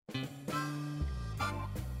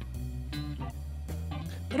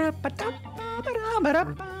Hey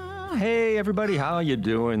everybody, how you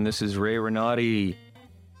doing? This is Ray Renati,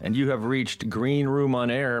 and you have reached Green Room on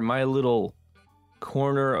Air, my little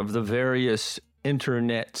corner of the various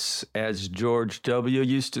internets, as George W.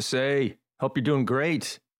 used to say. Hope you're doing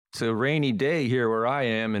great. It's a rainy day here where I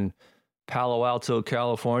am in Palo Alto,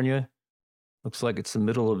 California. Looks like it's the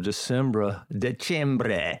middle of December,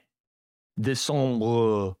 depending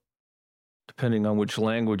on which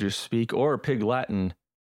language you speak, or Pig Latin.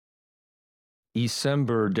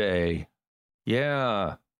 December day.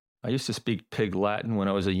 Yeah, I used to speak Pig Latin when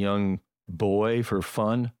I was a young boy for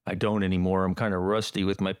fun. I don't anymore. I'm kind of rusty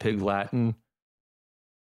with my Pig Latin.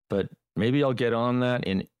 But maybe I'll get on that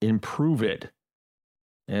and improve it.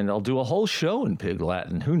 And I'll do a whole show in Pig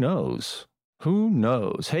Latin. Who knows? Who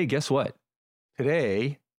knows? Hey, guess what?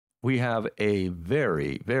 Today, we have a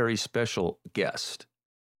very, very special guest.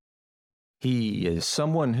 He is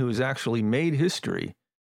someone who has actually made history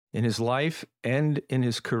in his life and in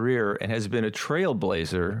his career and has been a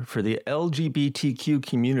trailblazer for the LGBTQ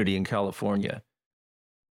community in California.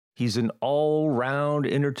 He's an all-round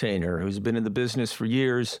entertainer who's been in the business for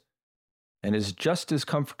years and is just as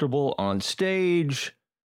comfortable on stage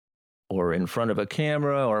or in front of a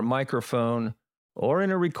camera or a microphone or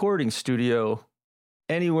in a recording studio,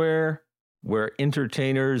 anywhere where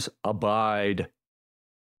entertainers abide.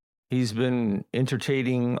 He's been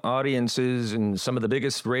entertaining audiences in some of the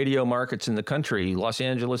biggest radio markets in the country, Los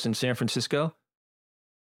Angeles and San Francisco,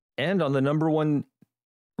 and on the number one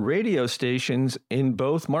radio stations in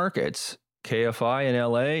both markets, KFI in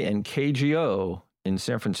LA and KGO in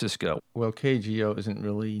San Francisco. Well, KGO isn't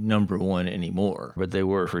really number one anymore, but they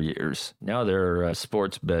were for years. Now they're a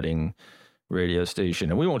sports betting radio station,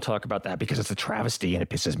 and we won't talk about that because it's a travesty and it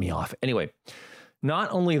pisses me off. Anyway, not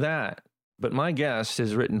only that, but my guest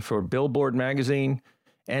has written for Billboard magazine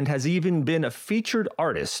and has even been a featured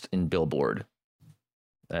artist in Billboard.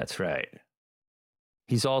 That's right.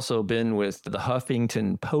 He's also been with the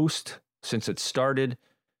Huffington Post since it started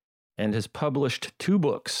and has published 2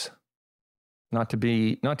 books. Not to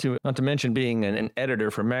mention being an editor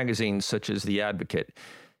for magazines such as The Advocate.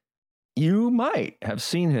 You might have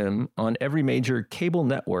seen him on every major cable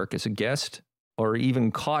network as a guest, or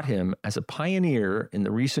even caught him as a pioneer in the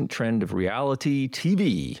recent trend of reality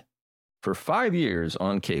TV for 5 years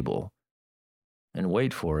on cable. And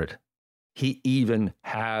wait for it, he even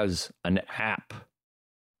has an app.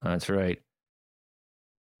 That's right.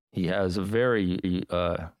 He has a very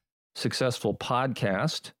successful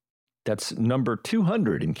podcast that's number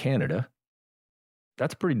 200 in Canada.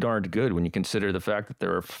 That's pretty darned good when you consider the fact that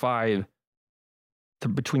there are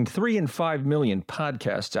between 3 and 5 million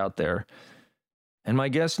podcasts out there. And my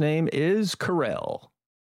guest name is KAREL.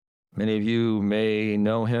 Many of you may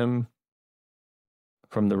know him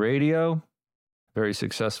from the radio, very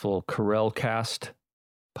successful KAREL Cast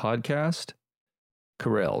podcast.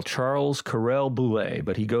 KAREL, Charles KAREL Boulet,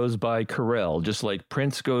 but he goes by KAREL, just like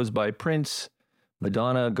Prince goes by Prince,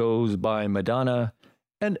 Madonna goes by Madonna,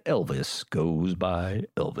 and Elvis goes by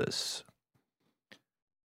Elvis.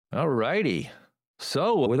 All righty.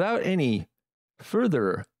 So without any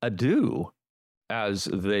further ado, as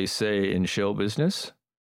they say in show business,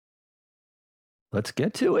 let's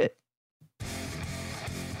get to it.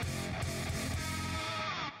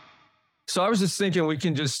 So I was just thinking we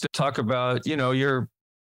can just talk about, your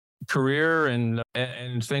career and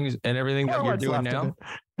things and everything that you're doing now.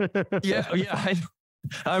 Yeah,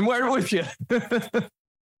 I'm right with you.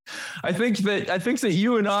 I think that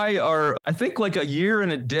you and I are, like a year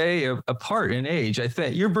and a day apart in age. I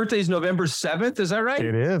think your birthday is November 7th. Is that right?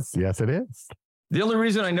 It is. Yes, it is. The only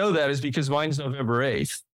reason I know that is because mine's November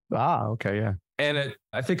 8th. Ah, okay, yeah. And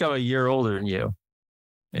I think I'm a year older than you.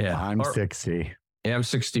 Yeah. I'm 60. Yeah, I'm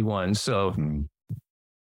 61. So,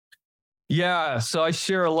 Yeah, so I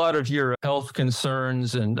share a lot of your health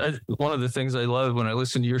concerns. And one of the things I love when I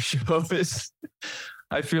listen to your show is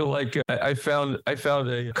I feel like I found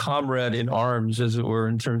a comrade in arms, as it were,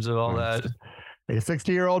 in terms of all that. A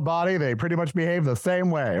 60-year-old body, they pretty much behave the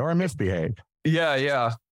same way or misbehave.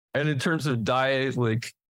 Yeah. And in terms of diet,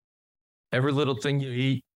 like every little thing you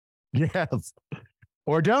eat. Yes.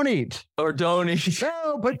 Or don't eat. No,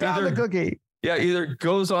 put down the cookie. Yeah, either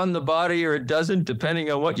goes on the body or it doesn't,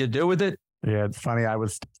 depending on what you do with it. Yeah, it's funny.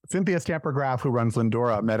 Cynthia Stamper-Graf, who runs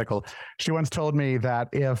Lindora Medical, she once told me that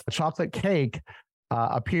if chocolate cake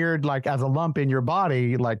appeared like as a lump in your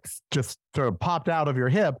body, like just sort of popped out of your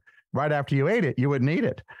hip, right after you ate it, you wouldn't eat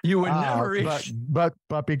it. You would never eat. But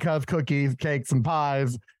because cookies, cakes, and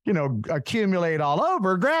pies, accumulate all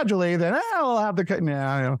over gradually, then I'll have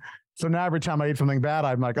the So now every time I eat something bad,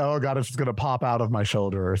 I'm like, oh God, it's just going to pop out of my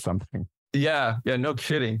shoulder or something. Yeah, no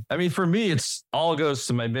kidding. I mean, for me, it's all goes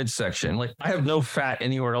to my midsection. Like I have no fat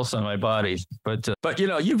anywhere else on my body, but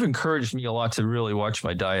you've encouraged me a lot to really watch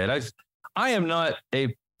my diet. I am not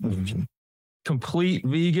a complete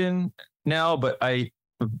vegan now, but I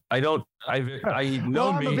don't. I know well,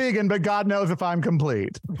 I'm a vegan, but God knows if I'm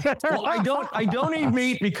complete. Well, I don't eat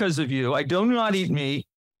meat because of you. I do not eat meat.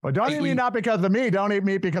 Well, don't eat meat not because of me. Don't eat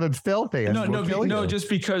meat because it's filthy. No, just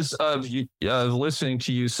because of you, listening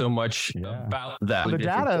to you so much about that. Well, the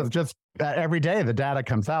data is just every day. The data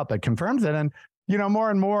comes out that confirms it, and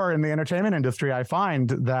more and more in the entertainment industry, I find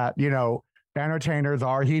that entertainers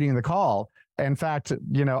are heeding the call. In fact,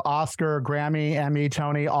 Oscar, Grammy, Emmy,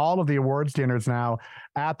 Tony, all of the awards dinners now,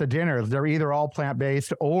 at the dinners, they're either all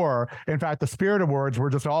plant-based or, in fact, the Spirit Awards were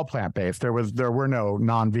just all plant-based. There were no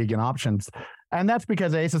non-vegan options. And that's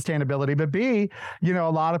because A, sustainability, but B, a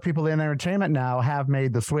lot of people in entertainment now have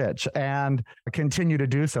made the switch and continue to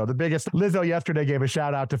do so. The biggest, Lizzo yesterday gave a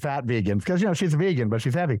shout out to fat vegans because, she's a vegan, but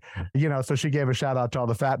she's heavy, so she gave a shout out to all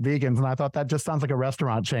the fat vegans. And I thought that just sounds like a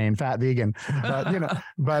restaurant chain, fat vegan. It's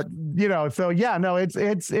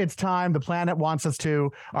time. The planet wants us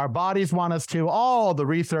to, our bodies want us to, all the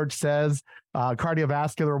research says,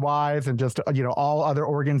 cardiovascular wise and just, all other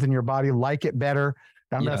organs in your body like it better.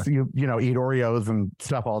 Unless you eat Oreos and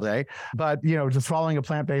stuff all day. But, just following a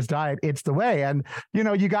plant-based diet, it's the way. And,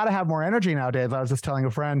 you got to have more energy nowadays. I was just telling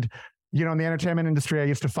a friend, in the entertainment industry, I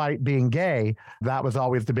used to fight being gay. That was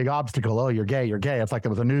always the big obstacle. Oh, you're gay, you're gay. It's like there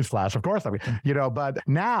was a news flash. Of course, but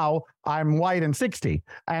now I'm white and 60.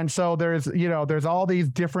 And so there's all these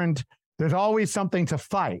different, there's always something to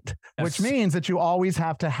fight, which means that you always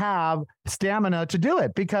have to have stamina to do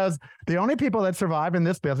it, because the only people that survive in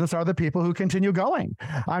this business are the people who continue going.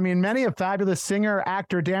 I mean, many a fabulous singer,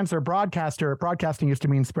 actor, dancer, broadcaster, broadcasting used to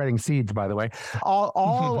mean spreading seeds, by the way.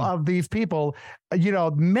 All of these people,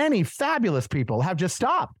 many fabulous people have just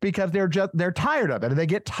stopped because they're tired of it. They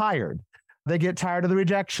get tired. They get tired of the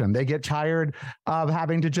rejection. They get tired of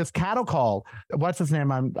having to just cattle call. What's his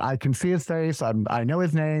name? I can see his face. I know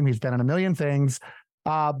his name. He's been in a million things.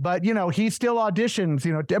 But he still auditions.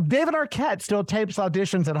 David Arquette still tapes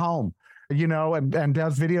auditions at home. And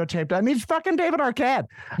does videotaped. I mean, he's fucking David Arquette,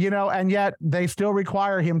 and yet they still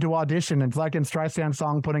require him to audition. It's like in Streisand's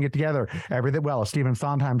song, Putting It Together. A Stephen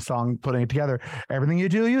Sondheim song, Putting It Together. Everything you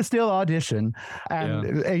do, you still audition.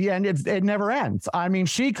 And it never ends. I mean,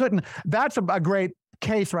 she couldn't, that's a great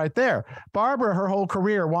case right there. Barbara, her whole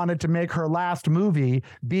career, wanted to make her last movie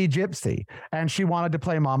be Gypsy, and she wanted to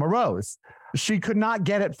play Mama Rose. She could not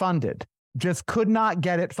get it funded. Just could not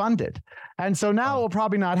get it funded. And so now it will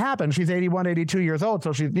probably not happen. She's 81, 82 years old.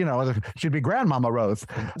 So she'd be Grandmama Rose.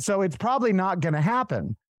 So it's probably not going to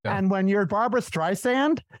happen. Yeah. And when you're Barbara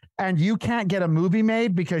Streisand and you can't get a movie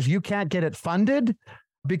made because you can't get it funded,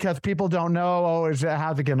 because people don't know,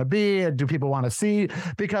 how's it going to be? Do people want to see?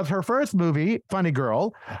 Because her first movie, Funny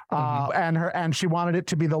Girl, and she wanted it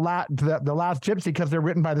to be the last Gypsy because they're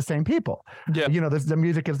written by the same people. Yeah, the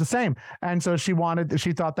music is the same, and so she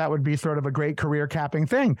thought that would be sort of a great career capping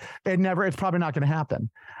thing. It's probably not going to happen.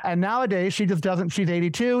 And nowadays she just doesn't. She's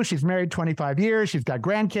 82. She's married 25 years. She's got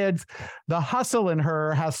grandkids. The hustle in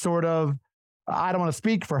her has sort of, I don't want to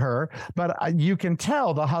speak for her, but you can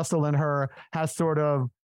tell the hustle in her has sort of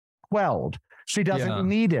quelled. She doesn't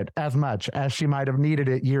need it as much as she might have needed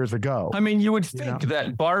it years ago. I mean, you would think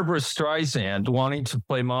that Barbara Streisand wanting to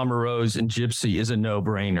play Mama Rose and Gypsy is a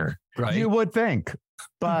no-brainer, right? You would think,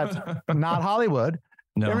 but not Hollywood.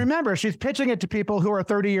 No. And remember, she's pitching it to people who are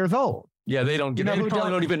 30 years old. Yeah, they don't. They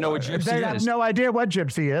probably don't even know what Gypsy is. They have no idea what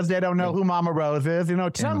Gypsy is. They don't know who Mama Rose is.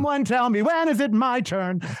 Someone tell me, when is it my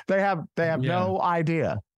turn? They have no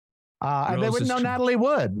idea. And they wouldn't know Natalie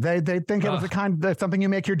Wood. They think it was something you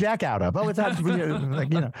make your deck out of. Oh, it's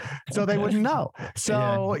so they wouldn't know.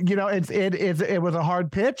 So it was a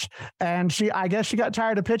hard pitch, and I guess she got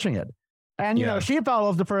tired of pitching it. And, she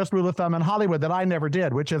follows the first rule of thumb in Hollywood that I never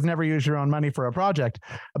did, which is never use your own money for a project.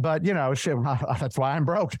 But, that's why I'm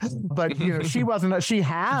broke. But, she wasn't, she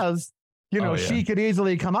has, she could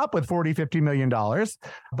easily come up with $40-50 million,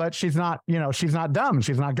 but she's not dumb.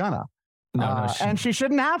 She's not gonna. And she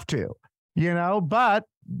shouldn't have to, but,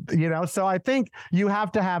 so I think you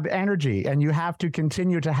have to have energy and you have to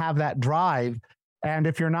continue to have that drive. And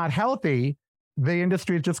if you're not healthy, the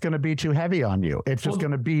industry is just going to be too heavy on you. It's just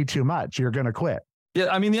going to be too much. You're going to quit. Yeah.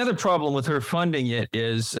 I mean, the other problem with her funding it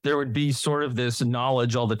is there would be sort of this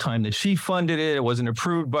knowledge all the time that she funded it. It wasn't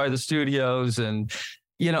approved by the studios. And,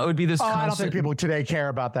 You know, it would be this constant. I don't think people today care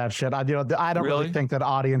about that shit. I don't really think that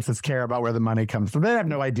audiences care about where the money comes from. They have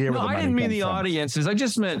no idea where the money comes from. I didn't mean the audiences. I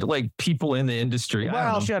just meant like people in the industry.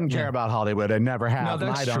 Well, she doesn't care about Hollywood. They never have. No,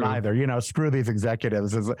 and I don't either. You know, screw these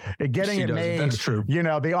executives. Getting it made. That's true. You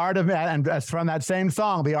know, the art of, and from that same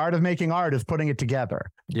song, the art of making art is putting it together.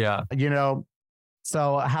 Yeah. You know,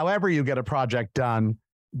 so however you get a project done,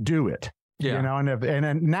 do it. Yeah. You know,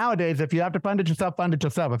 and nowadays, if you have to fund it yourself, fund it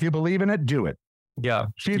yourself. If you believe in it, do it. Yeah.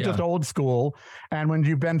 She's just old school. And when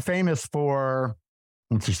you've been famous for,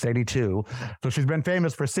 she's 82, so she's been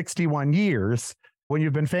famous for 61 years. When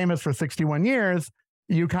you've been famous for 61 years,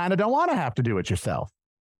 you kind of don't want to have to do it yourself.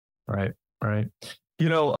 Right. Right. You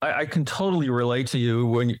know, I can totally relate to you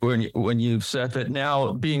when you've said that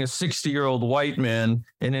now being a 60-year-old white man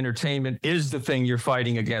in entertainment is the thing you're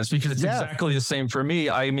fighting against, because it's exactly the same for me.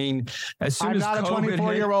 I mean, as soon as I'm not a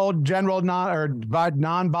 24-year-old general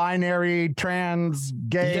non-binary, trans,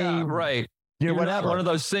 gay. Yeah, right. You're whatever. One of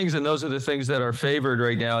those things, and those are the things that are favored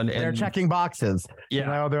right now. And they're checking boxes. Yeah. You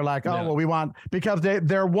know, they're like, well, we want, because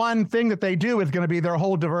their one thing that they do is going to be their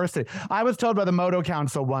whole diversity. I was told by the Moto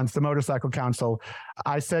Council once, the Motorcycle Council,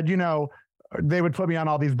 I said, you know, they would put me on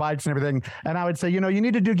all these bikes and everything. And I would say, you know, you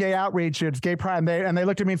need to do gay outreach. It's gay pride. And they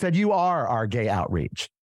looked at me and said, you are our gay outreach.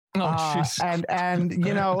 Oh, and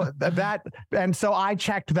you know, and so I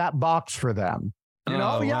checked that box for them. You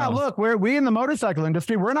know, look, we in the motorcycle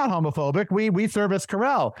industry, we're not homophobic. We service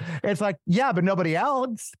KAREL. It's like, yeah, but nobody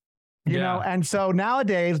else. You know, and so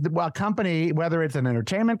nowadays, a company, whether it's an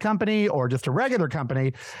entertainment company or just a regular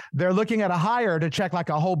company, they're looking at a hire to check like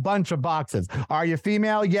a whole bunch of boxes. Are you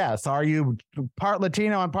female? Yes. Are you part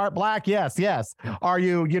Latino and part Black? Yes. Yes. Are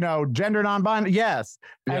you, you know, gender non-binary? Yes.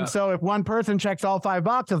 Yeah. And so if one person checks all 5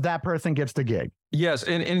 boxes, that person gets the gig. Yes.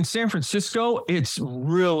 And in San Francisco, it's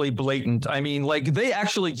really blatant. I mean, like they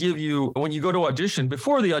actually give you, when you go to audition,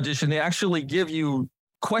 before the audition, they actually give you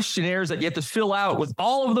questionnaires that you have to fill out with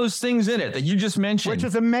all of those things in it that you just mentioned. Which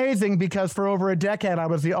is amazing, because for over a decade, I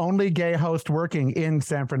was the only gay host working in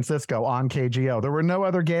San Francisco on KGO. There were no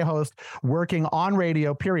other gay hosts working on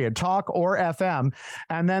radio, period, talk or FM.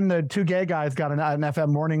 And then the 2 gay guys got an FM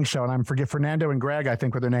morning show, and I forget, Fernando and Greg, I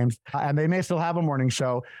think were their names, and they may still have a morning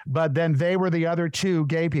show, but then they were the other 2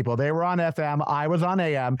 gay people. They were on FM, I was on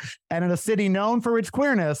AM, and in a city known for its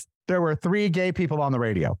queerness, there were 3 gay people on the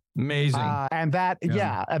radio. Amazing. And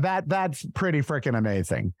that's pretty freaking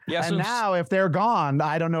amazing. Yeah, and now if they're gone,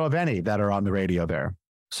 I don't know of any that are on the radio there.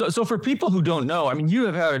 So for people who don't know, I mean, you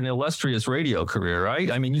have had an illustrious radio career, right?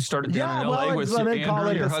 I mean, you started down in LA with they Andrew, call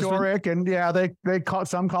it your historic, husband. And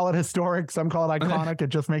some call it historic, some call it iconic. It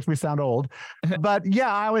just makes me sound old. But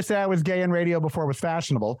yeah, I always say I was gay in radio before it was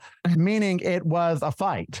fashionable, meaning it was a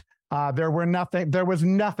fight. There was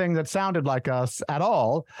nothing that sounded like us at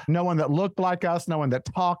all. No one that looked like us, no one that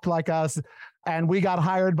talked like us. And we got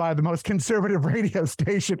hired by the most conservative radio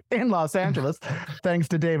station in Los Angeles, thanks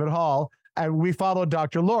to David Hall. And we followed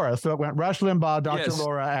Dr. Laura. So it went Rush Limbaugh, Dr.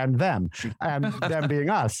 Laura, and them being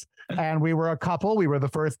us. And we were a couple. We were the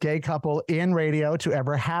first gay couple in radio to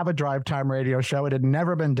ever have a drive time radio show. It had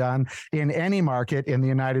never been done in any market in the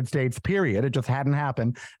United States, period. It just hadn't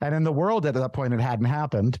happened. And in the world at that point, it hadn't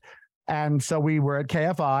happened. And so we were at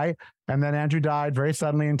KFI, and then Andrew died very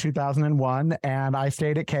suddenly in 2001. And I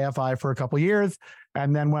stayed at KFI for a couple of years,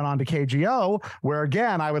 and then went on to KGO, where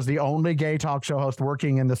again, I was the only gay talk show host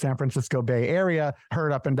working in the San Francisco Bay Area,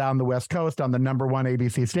 heard up and down the West Coast on the #1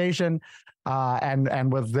 ABC station,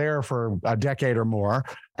 and was there for a decade or more,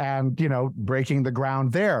 and, you know, breaking the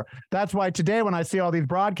ground there. That's why today, when I see all these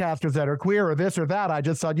broadcasters that are queer or this or that, I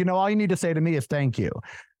just thought, you know, all you need to say to me is thank you.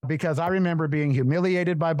 Because I remember being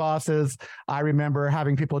humiliated by bosses. I remember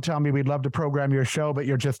having people tell me, we'd love to program your show, but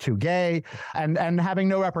you're just too gay, and having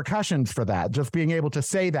no repercussions for that. Just being able to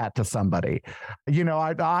say that to somebody. You know,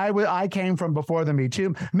 I came from before the Me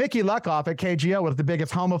Too. Mickey Luckoff at KGO was the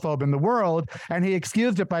biggest homophobe in the world, and he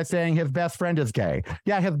excused it by saying his best friend is gay.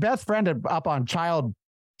 Yeah, his best friend is up on child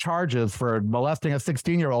charges for molesting a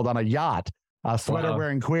 16-year-old on a yacht.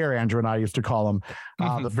 Sweater-wearing queer, Andrew and I used to call him.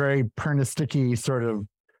 The very pernisticky sort of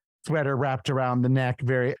sweater wrapped around the neck,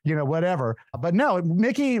 very, you know, whatever. But no,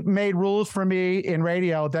 Mickey made rules for me in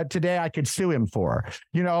radio that today I could sue him for.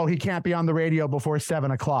 You know, he can't be on the radio before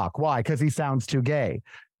 7 o'clock. Why? Because he sounds too gay.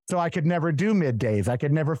 So I could never do middays. I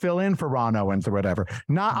could never fill in for Ron Owens or whatever.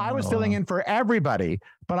 I was filling in for everybody,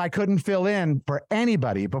 but I couldn't fill in for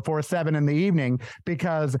anybody before 7 in the evening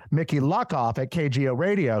because Mickey Luckoff at KGO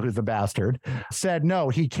Radio, who's a bastard, said, no,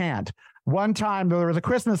 he can't. One time there was a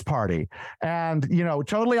Christmas party and,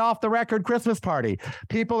 totally off the record Christmas party.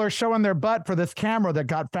 People are showing their butt for this camera that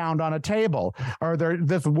got found on a table, or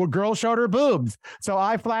this girl showed her boobs. So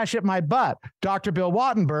I flash at my butt. Dr. Bill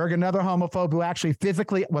Wattenberg, another homophobe who actually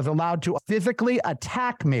was allowed to physically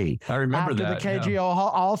attack me. I remember after that. The KGO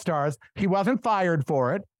All-Stars. He wasn't fired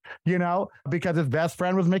for it, because his best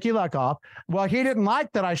friend was Mickey Luckoff. Well, he didn't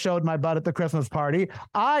like that I showed my butt at the Christmas party.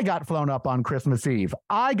 I got flown up on Christmas Eve.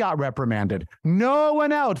 I got reprimanded. No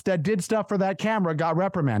one else that did stuff for that camera got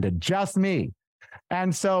reprimanded, just me.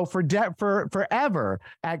 And so for forever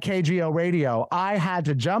at KGO Radio, I had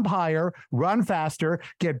to jump higher, run faster,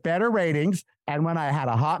 get better ratings. And when I had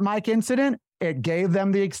a hot mic incident, it gave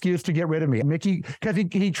them the excuse to get rid of me. Mickey, because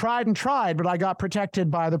he tried and tried, but I got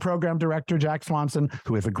protected by the program director, Jack Swanson,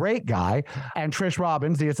 who is a great guy, and Trish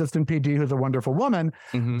Robbins, the assistant PD, who's a wonderful woman.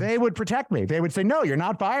 Mm-hmm. They would protect me. They would say, no, you're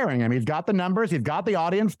not firing him. He's got the numbers. He's got the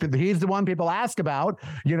audience. He's the one people ask about,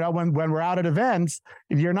 when we're out at events.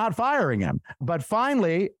 You're not firing him. But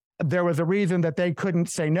finally, there was a reason that they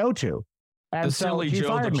couldn't say no to. And the silly so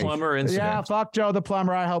Joe the Plumber incident. Yeah, fuck Joe the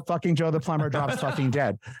Plumber. I hope fucking Joe the Plumber drops fucking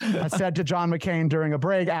dead. I said to John McCain during a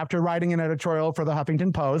break after writing an editorial for the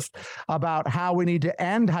Huffington Post about how we need to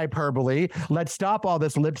end hyperbole. Let's stop all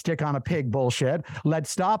this lipstick on a pig bullshit. Let's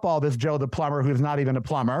stop all this Joe the Plumber who's not even a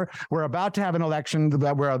plumber. We're about to have an election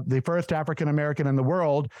that where the first African-American in the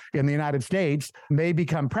world, in the United States, may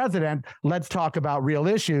become president. Let's talk about real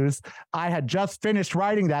issues. I had just finished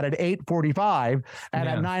writing that at 8:45, and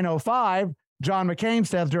at 9:05, John McCain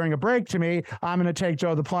says during a break to me, I'm going to take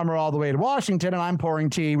Joe the Plumber all the way to Washington, and I'm pouring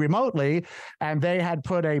tea remotely. And they had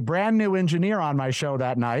put a brand new engineer on my show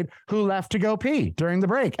that night who left to go pee during the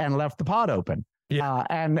break and left the pod open. Yeah.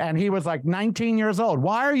 And he was like 19 years old.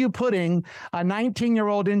 Why are you putting a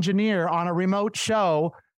 19-year-old engineer on a remote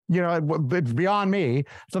show? It's beyond me.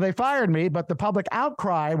 So they fired me, but the public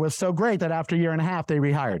outcry was so great that after a year and a half, they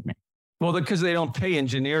rehired me. Well, because they don't pay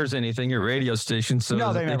engineers anything at radio stations, so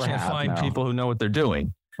they can't find people who know what they're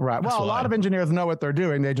doing. Right. Well, a lot of engineers know what they're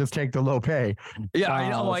doing. They just take the low pay. Yeah,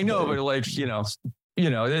 I know, but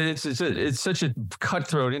it's such a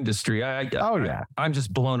cutthroat industry. I'm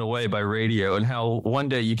just blown away by radio and how one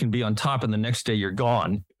day you can be on top and the next day you're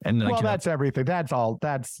gone. And that's everything. That's all.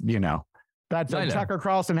 Tucker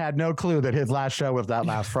Carlson had no clue that his last show was that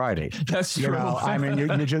last Friday. That's true. I mean,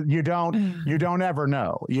 you don't ever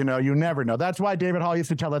know. You never know. That's why David Hall used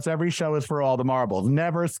to tell us every show is for all the marbles.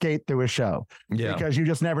 Never skate through a show. Yeah. Because you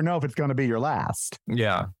just never know if it's going to be your last.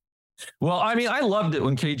 Yeah. Well, I mean, I loved it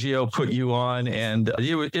when KGO put you on, and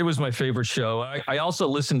it was my favorite show. I also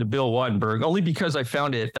listened to Bill Wattenberg only because I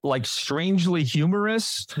found it strangely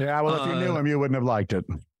humorous. Yeah. Well, if you knew him, you wouldn't have liked it.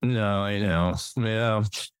 No, I know. Yeah.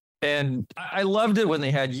 And I loved it when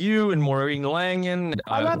they had you and Maureen Langan.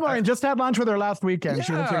 I love Maureen. Just had lunch with her last weekend. Yeah.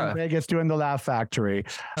 She was here in Vegas doing The Laugh Factory.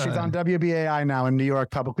 She's on WBAI now in New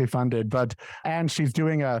York, publicly funded. And she's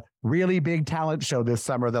doing a really big talent show this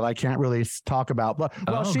summer that I can't really talk about. But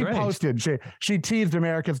she posted. She teased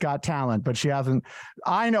America's Got Talent, but she hasn't.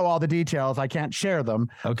 I know all the details. I can't share them.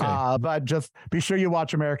 Okay. But just be sure you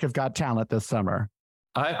watch America's Got Talent this summer.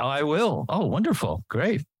 I will. Oh, wonderful.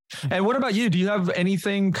 Great. And what about you? Do you have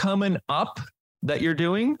anything coming up that you're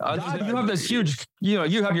doing? You have this huge,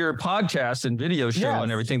 you have your podcast and video show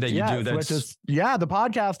and everything that you do. The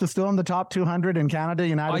podcast is still in the top 200 in Canada,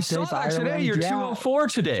 United States. I saw that today. You're 204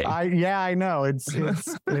 today. I know. It's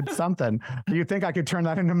something. You think I could turn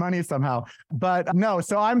that into money somehow? But no.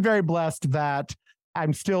 So I'm very blessed that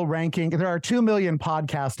I'm still ranking. There are 2 million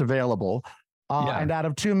podcasts available. And out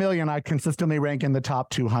of 2 million, I consistently rank in the top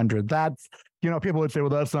 200. That's, people would say, well,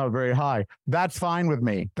 that's not very high. That's fine with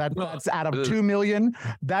me. That's out of 2 million.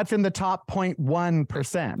 That's in the top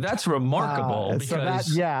 0.1%. That's remarkable.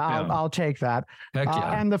 I'll take that. Heck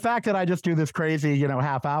yeah. And the fact that I just do this crazy,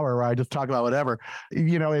 half hour where I just talk about whatever,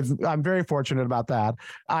 I'm very fortunate about that.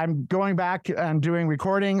 I'm going back and doing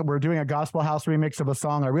recording. We're doing a gospel house remix of a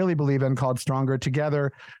song I really believe in called Stronger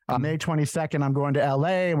Together. May 22nd, I'm going to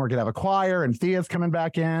LA and we're going to have a choir, and Thea's coming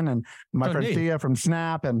back in, and my friend Thea from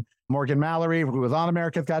Snap, and Morgan Mallory, who was on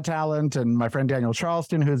America's Got Talent, and my friend Daniel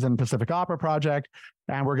Charleston, who's in Pacific Opera Project.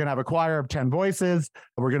 And we're going to have a choir of 10 voices.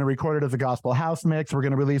 We're going to record it as a gospel house mix. We're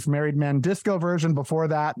going to release Married Men disco version before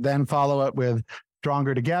that, then follow it with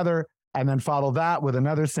Stronger Together, and then follow that with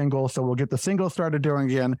another single. So we'll get the single started doing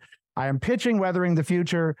again. I am pitching Weathering the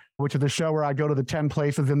Future, which is a show where I go to the 10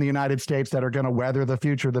 places in the United States that are going to weather the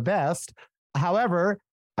future the best. However,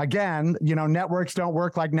 again, networks don't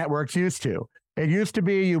work like networks used to. It used to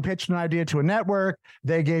be you pitched an idea to a network,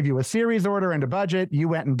 they gave you a series order and a budget, you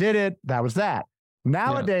went and did it, that was that.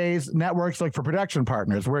 Nowadays, networks look for production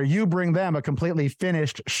partners where you bring them a completely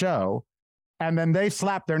finished show and then they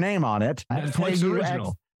slap their name on it. Netflix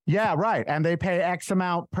original. Yeah, right. And they pay X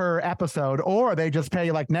amount per episode, or they just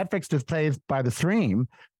pay like Netflix just pays by the stream.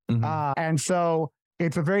 And so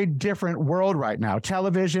it's a very different world right now.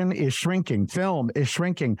 Television is shrinking. Film is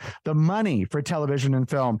shrinking. The money for television and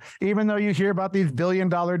film, even though you hear about these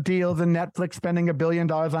billion-dollar deals and Netflix spending $1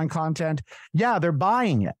 billion on content, yeah, they're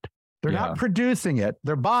buying it. They're not producing it.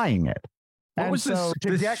 They're buying it.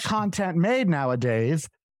 To get content made nowadays,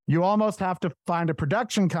 you almost have to find a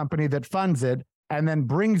production company that funds it and then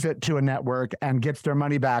brings it to a network and gets their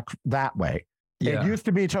money back that way. It used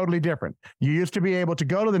to be totally different. You used to be able to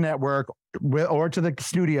go to the network or to the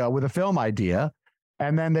studio with a film idea,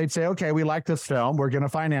 and then they'd say, okay, we like this film. We're going to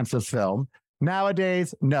finance this film.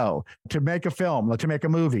 Nowadays, no. To make a film, to make a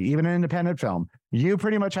movie, even an independent film, you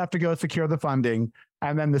pretty much have to go secure the funding,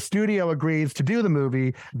 and then the studio agrees to do the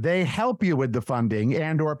movie. They help you with the funding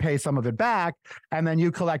and or pay some of it back, and then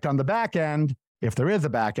you collect on the back end, if there is a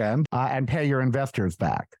back end, and pay your investors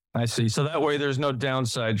back. I see. So that way there's no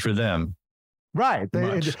downside for them. Right.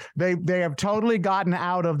 They have totally gotten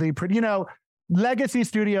out of the, legacy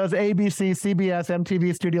studios, ABC, CBS,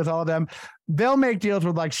 MTV studios, all of them. They'll make deals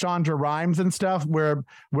with like Shonda Rhimes and stuff where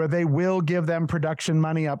they will give them production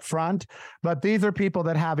money up front. But these are people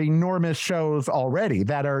that have enormous shows already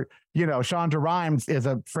that are, Shonda Rhimes is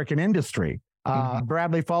a freaking industry.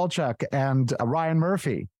 Bradley Falchuk and Ryan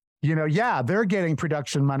Murphy. They're getting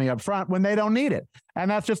production money up front when they don't need it. And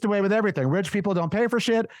that's just the way with everything. Rich people don't pay for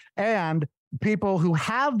shit. And people who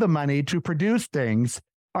have the money to produce things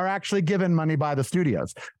are actually given money by the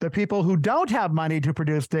studios. The people who don't have money to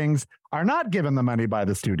produce things are not given the money by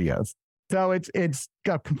the studios. So it's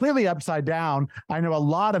completely upside down. I know a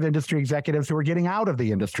lot of industry executives who are getting out of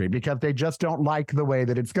the industry because they just don't like the way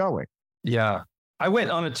that it's going. Yeah. I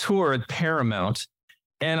went on a tour at Paramount,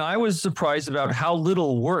 and I was surprised about how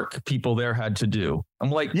little work people there had to do.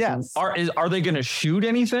 I'm like, yes. Are they going to shoot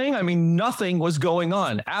anything? I mean, nothing was going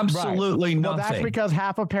on. Absolutely nothing. Well, that's because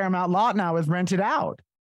half of Paramount lot now is rented out.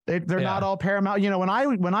 They're not all Paramount.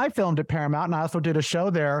 When I filmed at Paramount, and I also did a show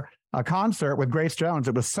there, a concert with Grace Jones,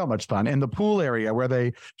 it was so much fun in the pool area where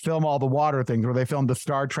they film all the water things, where they filmed the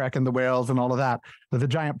Star Trek and the whales and all of that. There's a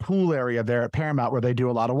giant pool area there at Paramount where they do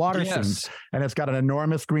a lot of water scenes, and it's got an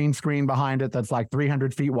enormous green screen behind it that's like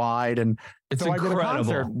 300 feet wide. And it's so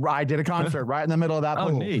incredible. I did a concert right in the middle of that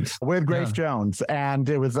pool with Grace Jones, and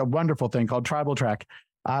it was a wonderful thing called Tribal Trek.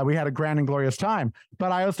 We had a grand and glorious time.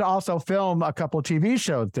 But I used to also film a couple of TV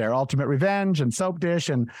shows there, Ultimate Revenge and Soap Dish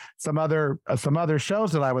and some other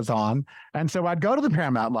shows that I was on. And so I'd go to the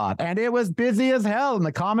Paramount lot, and it was busy as hell, and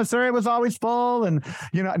the commissary was always full. And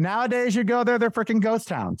nowadays you go there, they're freaking ghost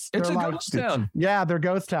towns. It's a ghost town. Yeah, they're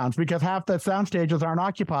ghost towns because half the sound stages aren't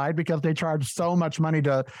occupied because they charge so much money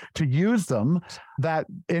to use them that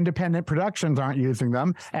independent productions aren't using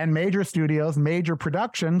them, and major studios, major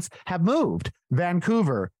productions have moved.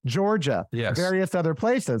 Vancouver, Georgia, various other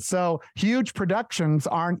places. So huge productions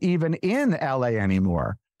aren't even in LA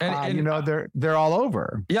anymore. And they're all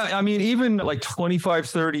over. Yeah, I mean, even like 25,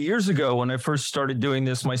 30 years ago when I first started doing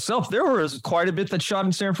this myself, there was quite a bit that shot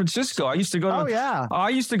in San Francisco. I used to go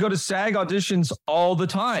to SAG auditions all the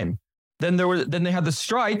time. Then they had the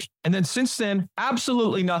strike, and then since then,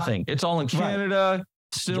 absolutely nothing. It's all in Canada,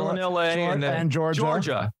 still in LA, and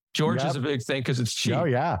Georgia. Georgia's a big thing because it's cheap. Oh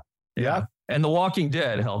yeah. And The Walking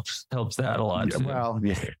Dead helps that a lot. Too. Well,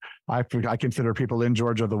 I consider people in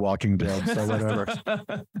Georgia The Walking Dead, so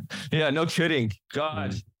whatever. Yeah, no kidding.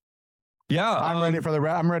 God. Yeah, I'm ready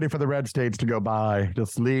for the red states to go by.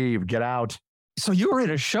 Just leave, get out. So you were at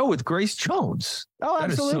a show with Grace Jones. Oh,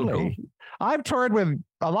 absolutely. So cool. I've toured with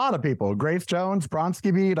a lot of people. Grace Jones,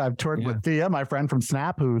 Bronski Beat. I've toured with Thea, my friend from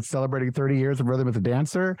Snap, who's celebrating 30 years of Rhythm as a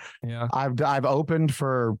Dancer. Yeah. I've opened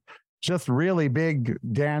for just really big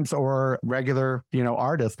dance or regular,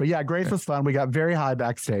 artists. But yeah, Grace was fun. We got very high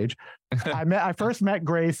backstage. I first met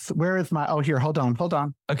Grace. Where is here, hold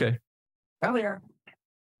on. Okay. Earlier.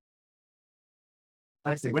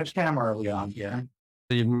 Let's see, which camera are we on here?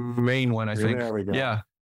 The main one, I think. There we go. Yeah.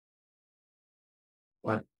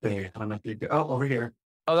 What? There. Over here.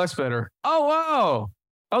 Oh, that's better. Oh, wow.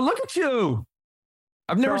 Oh, look at you.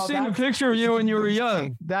 I've never seen a picture of you when you were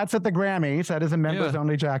young. That's at the Grammys. That is a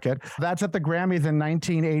members-only jacket. That's at the Grammys in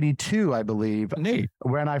 1982, I believe. Neat.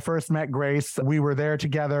 When I first met Grace, we were there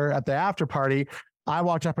together at the after party. I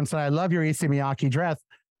walked up and said, "I love your Issey Miyake dress."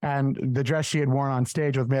 And the dress she had worn on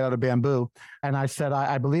stage was made out of bamboo. And I said,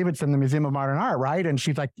 I believe it's in the Museum of Modern Art, right? And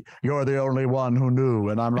she's like, "You're the only one who knew."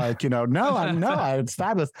 And I'm like, no, it's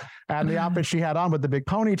fabulous. And the outfit she had on with the big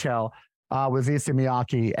ponytail, was Issa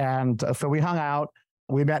Miyake. And so we hung out.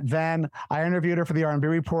 We met then. I interviewed her for the R&B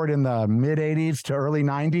Report in the mid 80s to early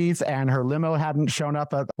 90s, and her limo hadn't shown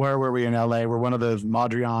up at, where were we in LA? We're one of those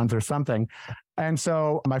Mondrians or something. And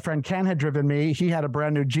so my friend Ken had driven me. He had a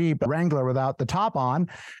brand new Jeep Wrangler without the top on.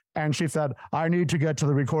 And she said, I need to get to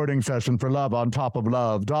the recording session for Love on Top of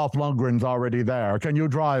Love. Dolph Lundgren's already there. Can you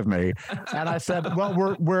drive me? And I said,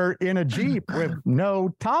 well, we're in a Jeep with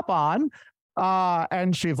no top on.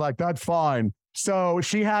 And she's like, that's fine. So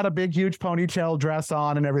she had a big, huge ponytail dress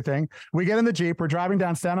on and everything. We get in the Jeep. We're driving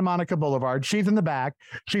down Santa Monica Boulevard. She's in the back.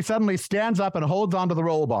 She suddenly stands up and holds onto the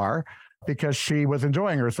roll bar because she was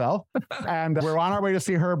enjoying herself. And we're on our way to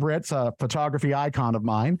see Herb Ritz, a photography icon of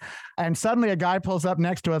mine. And suddenly a guy pulls up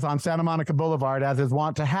next to us on Santa Monica Boulevard, as is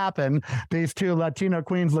wont to happen. These two Latino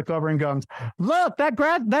queens look over and goes, look, that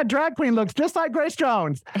drag queen looks just like Grace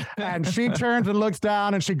Jones. And she turns and looks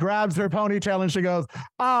down and she grabs her ponytail and she goes,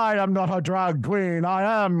 I am not a drag queen.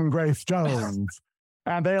 I am Grace Jones.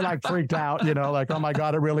 And they like freaked out, like, oh my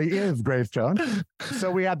God, it really is Grace Jones. So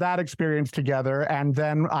we had that experience together. And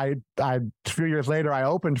then I a few years later, I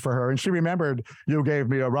opened for her and she remembered, you gave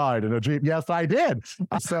me a ride in a Jeep. Yes, I did.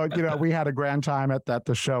 So, we had a grand time at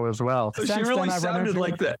the show as well. So she really sounded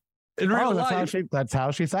like that in real life. That's how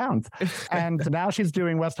she sounds. And now she's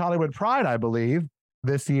doing West Hollywood Pride, I believe,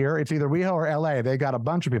 this year. It's either WeHo or LA. They got a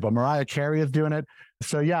bunch of people. Mariah Carey is doing it.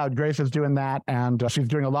 So yeah, Grace is doing that. And she's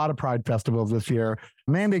doing a lot of Pride festivals this year,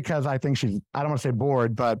 mainly because I think I don't want to say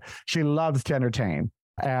bored, but she loves to entertain.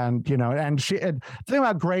 And, and the thing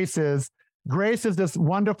about Grace is this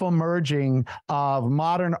wonderful merging of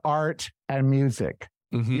modern art and music.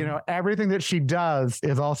 Mm-hmm. Everything that she does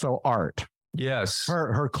is also art. Yes.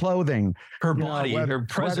 Her clothing, her body, her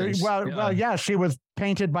presence. Well, she was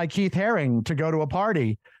painted by Keith Haring to go to a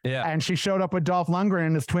party. Yeah. And she showed up with Dolph Lundgren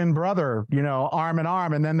and his twin brother, arm in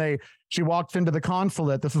arm. And then she walks into the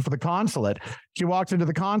consulate. This is for the consulate. She walks into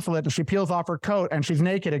the consulate and she peels off her coat and she's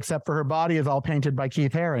naked except for her body is all painted by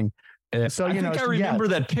Keith Haring. So, I think I remember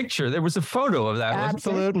that picture. There was a photo of that.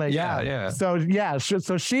 Absolutely. Yeah.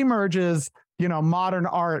 So she merges modern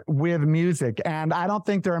art with music. And I don't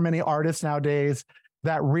think there are many artists nowadays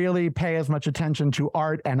that really pay as much attention to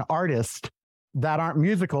art and artists that aren't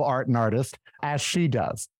musical art and artists as she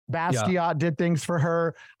does. Basquiat did things for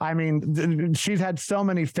her. I mean, she's had so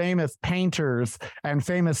many famous painters and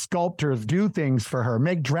famous sculptors do things for her,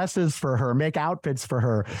 make dresses for her, make outfits for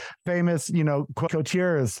her, famous,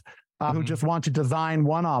 couturiers who just want to design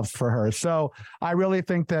one-offs for her. So I really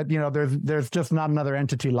think that, there's just not another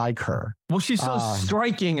entity like her. Well, she's so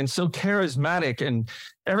striking and so charismatic. And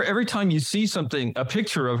every time you see something, a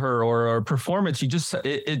picture of her or a performance,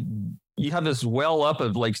 you have this well up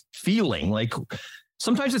of like feeling. Like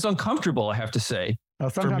sometimes it's uncomfortable, I have to say.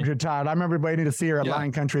 Sometimes you're tired. I remember waiting to see her at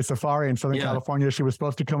Lion Country Safari in Southern California. She was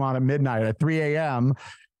supposed to come on at midnight. At 3 a.m.,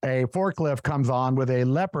 a forklift comes on with a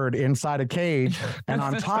leopard inside a cage, and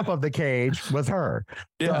on top of the cage was her.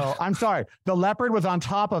 So I'm sorry, the leopard was on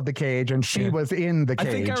top of the cage, and she was in the cage.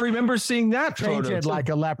 I think I remember seeing that painted like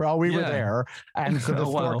a leopard. Oh, we were there, and so the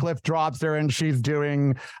forklift drops her, and she's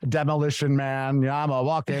doing Demolition Man. I'm a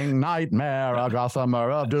walking nightmare, a gossamer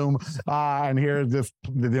of doom. And here's this,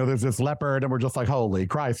 there's this leopard, and we're just like, holy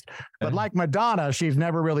Christ! But like Madonna, she's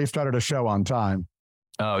never really started a show on time.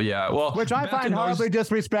 Oh, yeah. Well, which I find horribly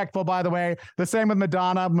disrespectful, by the way. The same with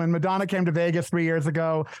Madonna. When Madonna came to Vegas 3 years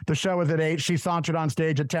ago, the show was at 8. She sauntered on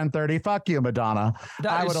stage at 10:30. Fuck you, Madonna.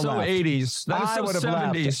 That is so left. 80s. That is so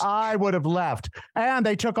 70s. I would have left. And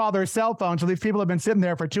they took all their cell phones. So these people have been sitting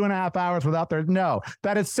there for 2.5 hours without their... No,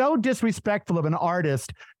 that is so disrespectful of an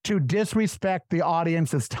artist to disrespect the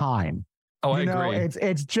audience's time. Oh, I agree.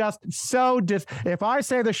 It's just so if I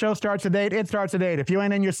say the show starts at 8, it starts at 8. If you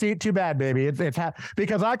ain't in your seat, too bad, baby.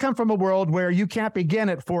 Because I come from a world where you can't begin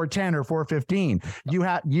at 4:10 or 4:15.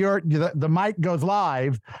 The mic goes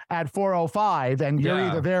live at 4:05, and you're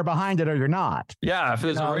either there behind it or you're not. Yeah, if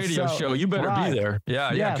there's a radio show, you better be there.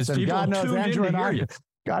 Yeah, because people tuned in to hear you.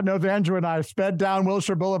 God knows Andrew and I sped down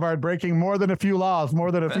Wilshire Boulevard, breaking more than a few laws,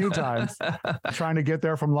 more than a few times, trying to get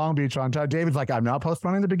there from Long Beach on time. David's like, I'm not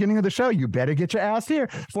postponing the beginning of the show. You better get your ass here.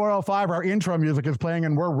 4:05, our intro music is playing,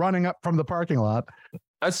 and we're running up from the parking lot.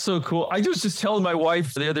 That's so cool. I was just telling my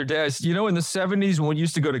wife the other day, I said, in the 70s when we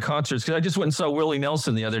used to go to concerts, because I just went and saw Willie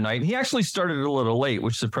Nelson the other night. And he actually started a little late,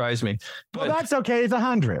 which surprised me. But that's okay. He's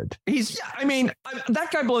 100. That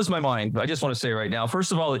guy blows my mind. I just want to say right now,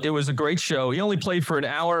 first of all, it was a great show. He only played for an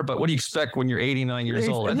hour, but what do you expect when you're 89 years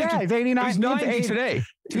old? He's 89. He's 90 today.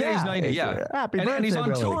 Today's 90, Happy birthday, and he's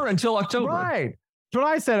on tour until October. Right. That's what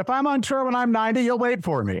I said. If I'm on tour when I'm 90, you'll wait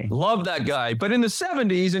for me. Love that guy. But in the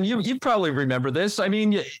 70s, and you probably remember this, I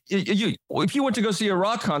mean, if you went to go see a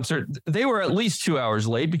rock concert, they were at least 2 hours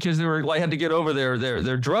late because they were like had to get over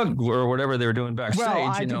their drug or whatever they were doing backstage. Well,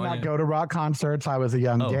 I did not go to rock concerts. I was a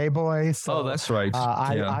young gay boy. So, that's right.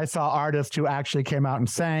 I saw artists who actually came out and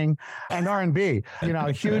sang, and R&B,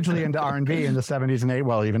 hugely into R&B in the 70s and 80s.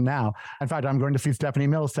 Well, even now. In fact, I'm going to see Stephanie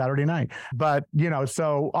Mills Saturday night. But,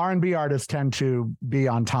 so R&B artists tend to be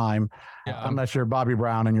on time, unless you're Bobby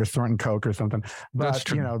Brown and you're snorting coke or something. But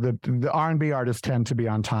the R&B artists tend to be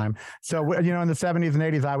on time. So in the 70s and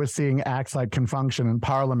 80s, I was seeing acts like Confunction and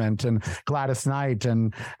Parliament and Gladys Knight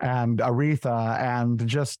and Aretha and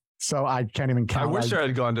just. So I can't even count. I wish I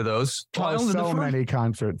had gone to those. So many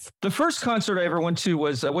concerts. The first concert I ever went to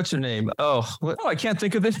was, what's her name? I can't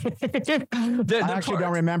think of it. I actually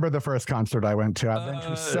don't remember the first concert I went to. I've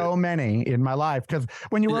been to so many in my life. Because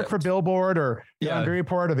when you work for Billboard or the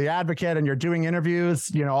Report or The Advocate and you're doing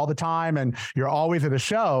interviews, all the time and you're always at a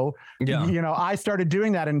show, I started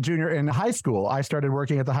doing that in high school. I started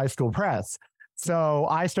working at the high school press. So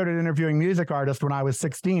I started interviewing music artists when I was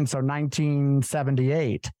 16, so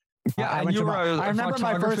 1978. Yeah, I remember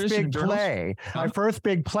my first big play. My first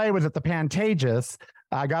big play was at the Pantages.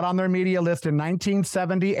 I got on their media list in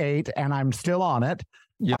 1978, and I'm still on it.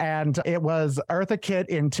 Yep. And it was Eartha Kitt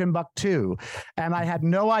in Timbuktu. And I had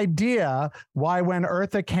no idea why when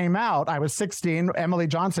Eartha came out, I was 16, Emily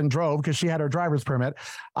Johnson drove because she had her driver's permit.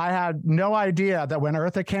 I had no idea that when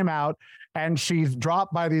Eartha came out, and she's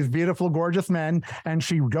dropped by these beautiful, gorgeous men. And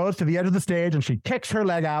she goes to the edge of the stage and she kicks her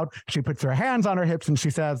leg out. She puts her hands on her hips and she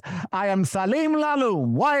says, I am Salim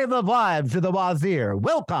Laloum, why the vibes to the wazir?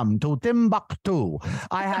 Welcome to Timbuktu.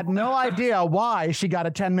 I had no idea why she got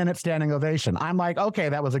a 10-minute standing ovation. I'm like, okay,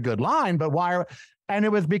 that was a good line, but why? And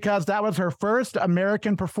it was because that was her first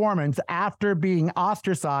American performance after being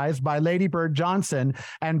ostracized by Lady Bird Johnson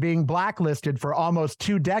and being blacklisted for almost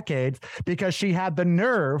 2 decades because she had the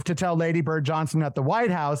nerve to tell Lady Bird Johnson at the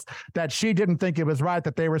White House that she didn't think it was right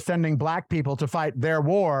that they were sending black people to fight their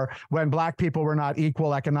war when black people were not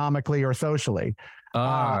equal economically or socially.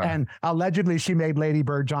 And allegedly she made Lady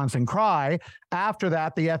Bird Johnson cry. After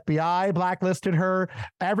that, the FBI blacklisted her.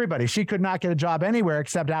 Everybody. She could not get a job anywhere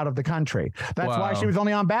except out of the country. That's why she was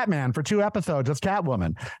only on Batman for 2 episodes as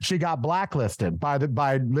Catwoman. She got blacklisted by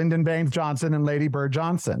Lyndon Baines Johnson and Lady Bird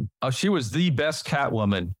Johnson. Oh, she was the best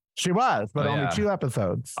Catwoman. She was, but only 2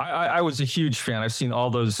 episodes. I was a huge fan. I've seen all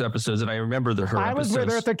those episodes, and I remember her I episodes. was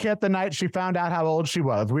with Eartha Kitt the night she found out how old she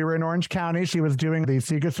was. We were in Orange County. She was doing the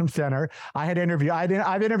Secrets from Center. I've interviewed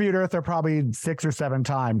Eartha probably 6 or 7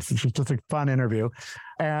 times. It was just a fun interview.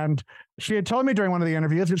 And she had told me during one of the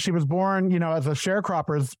interviews that she was born, as a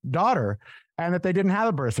sharecropper's daughter and that they didn't have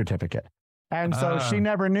a birth certificate. And so she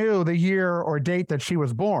never knew the year or date that she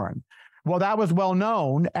was born. Well, that was well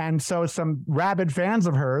known. And so some rabid fans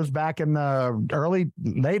of hers back in the late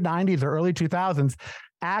 90s or early 2000s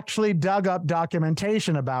actually dug up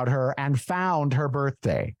documentation about her and found her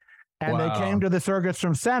birthday. And they came to the Secrets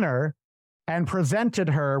from Center and presented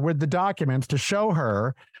her with the documents to show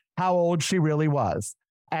her how old she really was.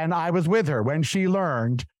 And I was with her when she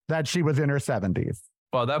learned that she was in her 70s.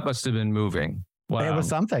 Well, that must have been moving. Wow. It was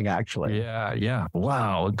something, actually. Yeah.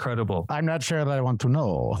 Wow, incredible. I'm not sure that I want to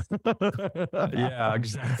know. Yeah,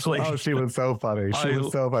 exactly. Oh, she was so funny. She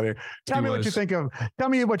was so funny. Tell me what you think of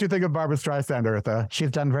Barbra Streisand, Eartha.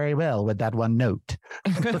 She's done very well with that one note.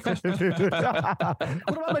 What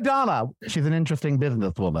about Madonna? She's an interesting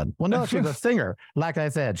businesswoman. Well, no, she's a singer. Like I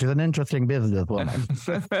said, she's an interesting businesswoman.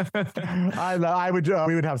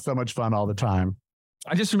 We would have so much fun all the time.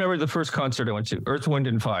 I just remember the first concert I went to, Earth, Wind,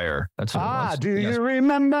 and Fire. That's what it was. Do you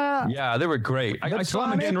remember? Yeah, they were great. I saw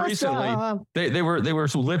them again recently. They were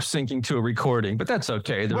lip syncing to a recording, but that's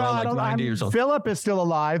okay. They're all like 90 years old. Philip is still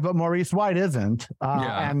alive, but Maurice White isn't.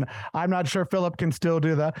 And I'm not sure Philip can still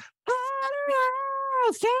do the.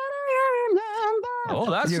 Oh,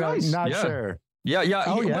 that's nice. Not sure. Yeah.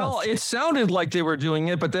 Oh, yes. Well, it sounded like they were doing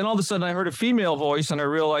it, but then all of a sudden I heard a female voice and I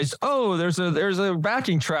realized, there's a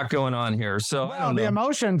backing track going on here. So the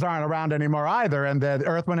Emotions aren't around anymore either, and the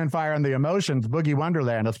Earth, Wind, and Fire and the Emotions, Boogie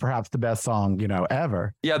Wonderland is perhaps the best song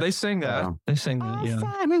ever. Yeah, they sing that. They sing that. Yeah.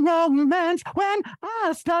 I find romance when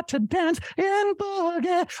I start to dance in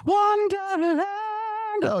Boogie Wonderland.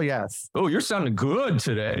 Oh, yes. Oh, you're sounding good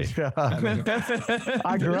today.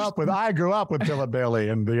 I grew up with Philip Bailey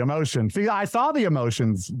and the Emotions. See, I saw the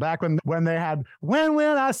Emotions back when they had When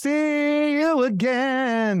Will I See You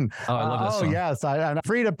Again? Oh, I love that song. Oh, yes. And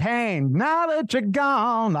Frida Payne, Now That You're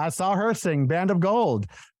Gone. I saw her sing Band of Gold.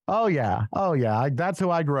 Oh yeah. Oh yeah. That's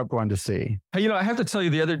who I grew up going to see. Hey, I have to tell you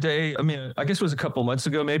the other day, I mean, I guess it was a couple months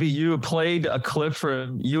ago, maybe you played a clip for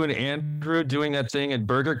you and Andrew doing that thing at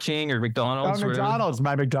Burger King or McDonald's. Oh, McDonald's,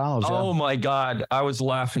 my McDonald's. Yeah. Oh my God. I was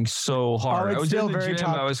laughing so hard. It's I was still in the very gym.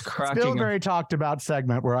 I was cracking. Still very talked about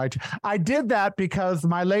segment where I did that because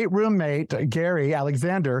my late roommate, Gary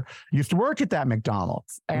Alexander, used to work at that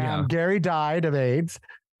McDonald's. And Gary died of AIDS.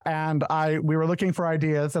 And we were looking for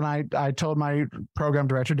ideas, and I told my program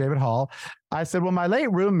director, David Hall, I said, well, my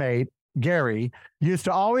late roommate, Gary, used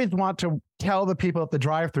to always want to tell the people at the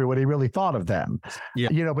drive-thru what he really thought of them.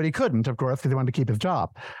 Yeah. But he couldn't, of course, because he wanted to keep his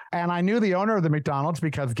job. And I knew the owner of the McDonald's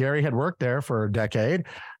because Gary had worked there for a decade,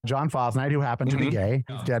 John Fosnight, who happened to be gay.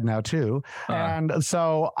 He's dead now, too. And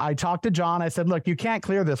so I talked to John. I said, look, you can't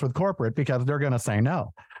clear this with corporate because they're going to say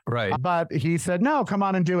no. Right. But he said, no, come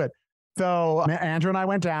on and do it. So Andrew and I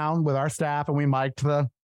went down with our staff and we mic'd the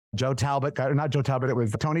Joe Talbot, not Joe Talbot, it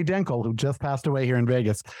was Tony Dinkle, who just passed away here in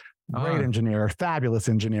Vegas. Great engineer, fabulous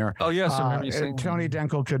engineer. Oh, yes. I remember you saying Tony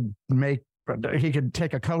Dinkle could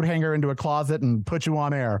take a coat hanger into a closet and put you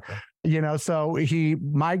on air. So he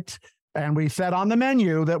mic'd and we said on the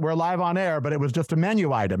menu that we're live on air, but it was just a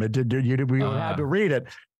menu item. We had to read it.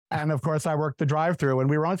 And of course, I worked the drive-thru and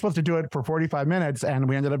we were only supposed to do it for 45 minutes and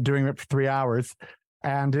we ended up doing it for 3 hours.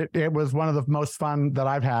 And it was one of the most fun that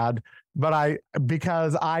I've had. But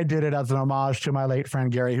because I did it as an homage to my late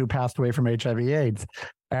friend Gary, who passed away from HIV/AIDS.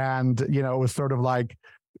 And, it was sort of like,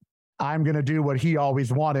 I'm going to do what he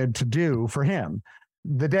always wanted to do for him.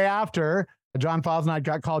 The day after, John Fosnight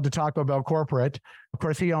got called to Taco Bell corporate. Of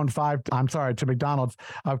course, he owned to McDonald's.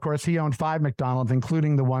 Of course, he owned 5 McDonald's,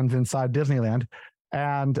 including the ones inside Disneyland.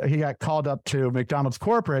 And he got called up to McDonald's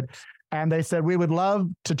corporate. And they said, we would love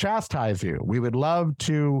to chastise you. We would love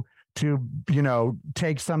to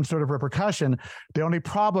take some sort of repercussion. The only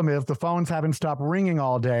problem is the phones haven't stopped ringing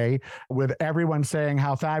all day with everyone saying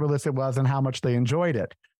how fabulous it was and how much they enjoyed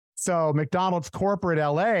it. So McDonald's corporate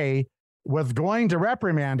LA was going to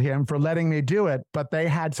reprimand him for letting me do it, but they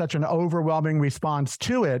had such an overwhelming response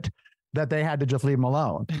to it that they had to just leave him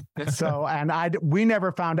alone. So, and we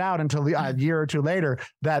never found out until a year or two later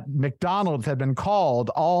that McDonald's had been called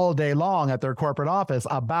all day long at their corporate office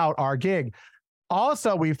about our gig.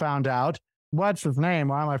 Also, we found out, what's his name?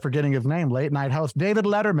 Why am I forgetting his name? Late night host David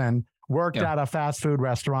Letterman worked at a fast food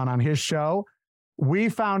restaurant on his show. We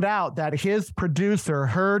found out that his producer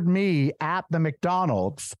heard me at the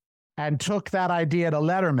McDonald's and took that idea to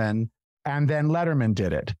Letterman, and then Letterman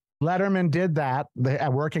did it. Letterman did that,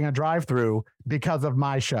 working a drive-thru, because of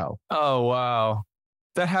my show. Oh, wow.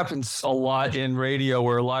 That happens a lot in radio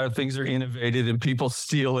where a lot of things are innovated and people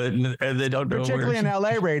steal it and they don't know. Particularly in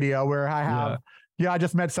LA radio where I have, I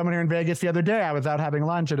just met someone here in Vegas the other day. I was out having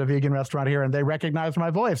lunch at a vegan restaurant here and they recognized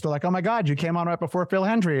my voice. They're like, oh my God, you came on right before Phil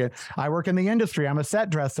Hendry. I work in the industry. I'm a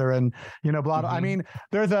set dresser and, blah, blah. I mean,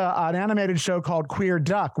 there's an animated show called Queer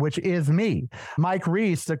Duck, which is me. Mike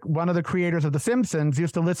Reese, one of the creators of The Simpsons,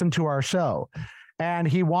 used to listen to our show. And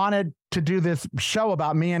he wanted to do this show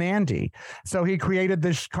about me and Andy. So he created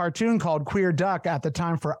this cartoon called Queer Duck at the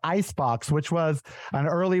time for Icebox, which was an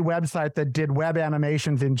early website that did web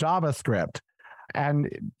animations in JavaScript. And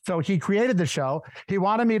so he created the show. He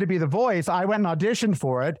wanted me to be the voice. I went and auditioned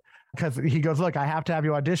for it because he goes, look, I have to have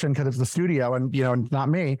you audition because it's the studio and, it's not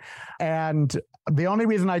me. And the only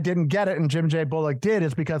reason I didn't get it and Jim J. Bullock did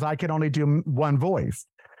is because I could only do one voice.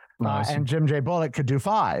 Nice. And Jim J. Bullock could do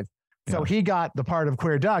 5. So he got the part of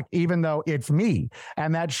Queer Duck, even though it's me.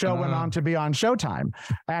 And that show went on to be on Showtime.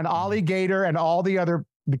 And Ollie Gator and all the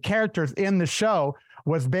characters in the show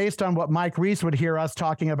was based on what Mike Reese would hear us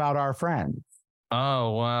talking about our friends. Oh,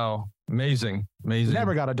 wow. Amazing.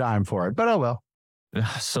 Never got a dime for it, but oh well.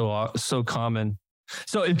 So common.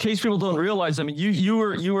 So in case people don't realize, I mean,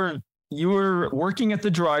 you were working at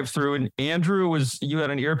the drive-thru and Andrew you had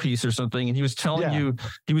an earpiece or something and he was telling you,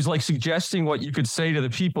 he was like suggesting what you could say to the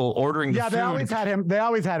people ordering the food. They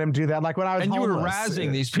always had him do that. Like when I was homeless. You were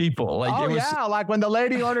razzing these people. Like, like when the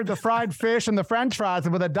lady ordered the fried fish and the French fries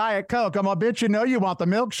with a Diet Coke. I'm a bitch, you want the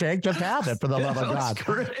milkshake, just have it for the love of God.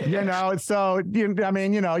 Great. So,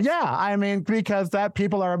 because that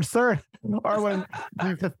people are absurd. Or when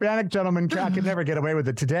these Hispanic gentlemen, I could never get away with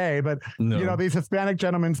it today, but these Hispanic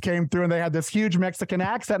gentlemen came through and they had this huge Mexican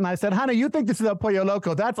accent. And I said, honey, you think this is El Pollo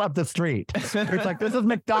Loco? That's up the street. It's like, this is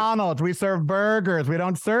McDonald's. We serve burgers. We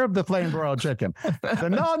don't serve the flame broiled chicken. So,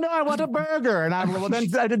 no, I want a burger. And I'm, well, then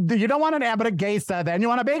you don't want an but a gay said then. You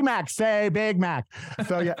want a Big Mac? Say Big Mac.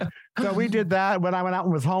 So, So we did that when I went out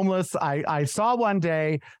and was homeless. I saw one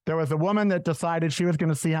day there was a woman that decided she was going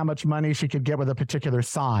to see how much money she could get with a particular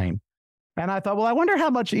sign. And I thought, well, I wonder how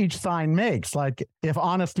much each sign makes, like if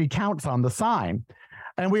honesty counts on the sign.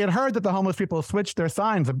 And we had heard that the homeless people switched their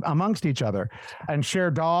signs amongst each other and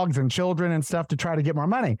share dogs and children and stuff to try to get more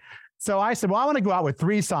money. So I said, well, I want to go out with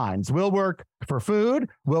 3 signs. We'll work for food,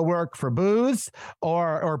 we'll work for booze,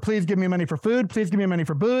 or please give me money for food, please give me money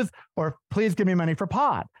for booze, or please give me money for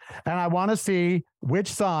pot. And I want to see which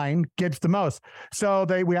sign gets the most. So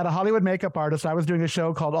we had a Hollywood makeup artist. I was doing a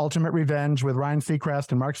show called Ultimate Revenge with Ryan Seacrest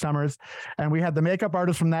and Mark Summers. And we had the makeup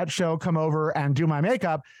artist from that show come over and do my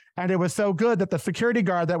makeup. And it was so good that the security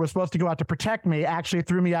guard that was supposed to go out to protect me actually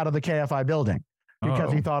threw me out of the KFI building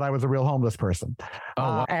because he thought I was a real homeless person.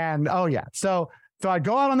 Wow. So I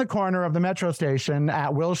go out on the corner of the metro station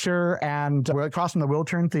at Wilshire and we're across from the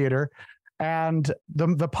Wiltern Theater, and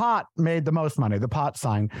the pot made the most money, the pot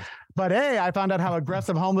sign. But I found out how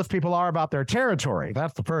aggressive homeless people are about their territory.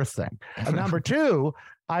 That's the first thing. And number 2,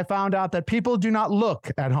 I found out that people do not look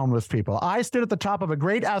at homeless people. I stood at the top of a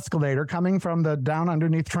great escalator coming from the down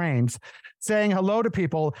underneath trains, saying hello to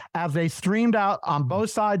people as they streamed out on both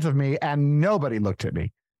sides of me, and nobody looked at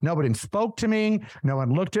me. Nobody spoke to me. No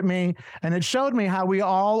one looked at me. And it showed me how we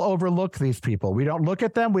all overlook these people. We don't look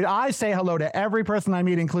at them. I say hello to every person I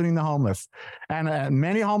meet, including the homeless. And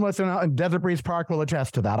many homeless in Desert Breeze Park will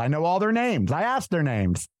attest to that. I know all their names. I ask their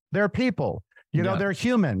names. They're people. They're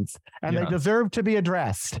humans, and they deserve to be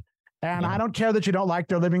addressed. And I don't care that you don't like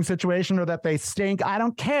their living situation or that they stink. I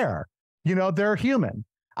don't care. They're human.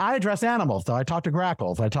 I address animals, though. I talk to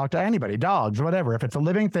grackles. I talk to anybody, dogs, whatever. If it's a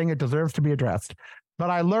living thing, it deserves to be addressed. But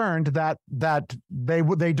I learned that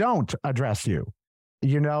they don't address you.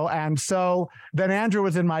 And so then Andrew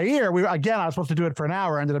was in my ear. I was supposed to do it for an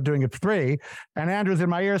hour. I ended up doing it for 3. And Andrew's in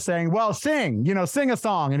my ear saying, well, sing a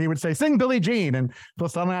song. And he would say, sing Billie Jean. And so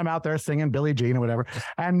suddenly I'm out there singing Billie Jean or whatever.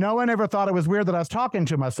 And no one ever thought it was weird that I was talking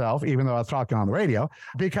to myself, even though I was talking on the radio,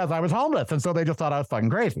 because I was homeless. And so they just thought I was fucking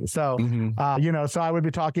crazy. So, so I would be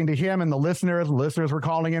talking to him and the listeners were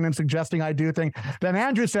calling in and suggesting I do things. Then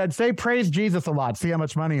Andrew said, say praise Jesus a lot. See how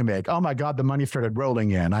much money you make. Oh my God, the money started rolling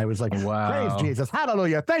in. I was like, wow. Praise Jesus. Hallelujah.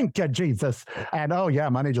 Thank you, Jesus. And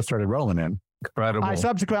money just started rolling in. Incredible. I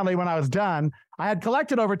subsequently, when I was done, I had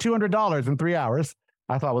collected over $200 in 3 hours.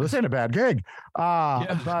 I thought, well, this ain't a bad gig.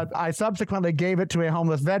 But I subsequently gave it to a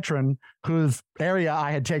homeless veteran whose area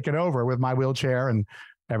I had taken over with my wheelchair and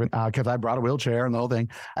everything, because I brought a wheelchair and the whole thing.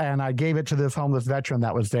 And I gave it to this homeless veteran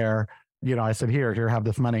that was there. I said, here, have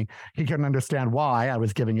this money. He couldn't understand why I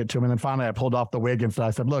was giving it to him. And then finally I pulled off the wig and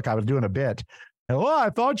I said, look, I was doing a bit. Well, I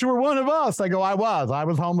thought you were one of us. I go, I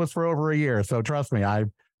was homeless for over a year. So trust me, I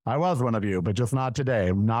was one of you, but just not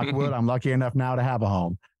today. Knock wood. I'm lucky enough now to have a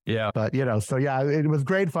home. Yeah. But, it was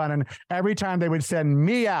great fun. And every time they would send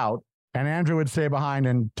me out, and Andrew would stay behind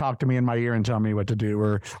and talk to me in my ear and tell me what to do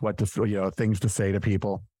or what to, things to say to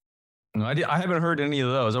people. No, I haven't heard any of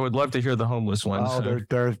those. I would love to hear the homeless ones. Oh,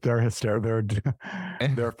 they're hysterical.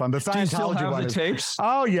 They're fun. The Scientology Do you still have one the tapes?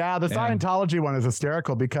 Oh yeah, the Scientology one is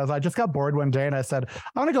hysterical because I just got bored one day and I said,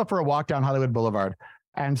 I want to go for a walk down Hollywood Boulevard.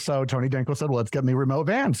 And so Tony Dinkle said, well, let's get me a remote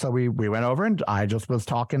van. So we went over and I just was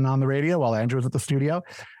talking on the radio while Andrew was at the studio.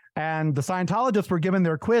 And the Scientologists were giving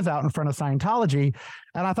their quiz out in front of Scientology.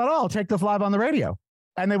 And I thought, oh, I'll take this live on the radio.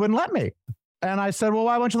 And they wouldn't let me. And I said, well,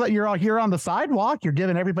 why won't you you're all here on the sidewalk? You're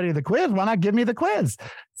giving everybody the quiz. Why not give me the quiz?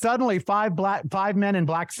 Suddenly, 5 men in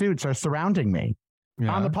black suits are surrounding me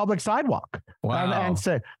on the public sidewalk. Wow.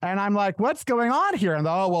 And I'm like, what's going on here? And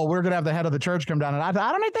we're going to have the head of the church come down. And I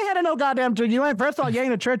don't think they had no goddamn church. First of all, you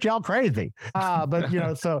ain't a church. Y'all crazy. But,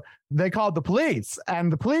 so they called the police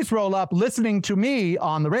and the police roll up listening to me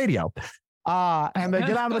on the radio. And they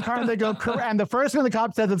get out of the car and they go, and the first thing the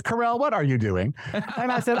cop says is, KAREL, what are you doing?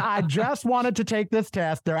 And I said, I just wanted to take this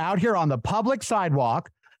test. They're out here on the public sidewalk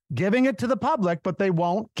giving it to the public, but they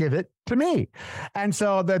won't give it to me. And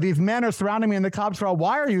so these men are surrounding me and the cops are all,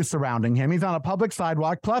 why are you surrounding him? He's on a public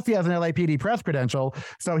sidewalk. Plus he has an LAPD press credential.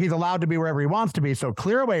 So he's allowed to be wherever he wants to be. So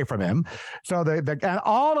clear away from him. So and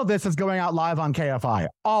all of this is going out live on KFI,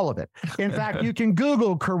 all of it. In fact, you can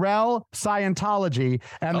Google KAREL Scientology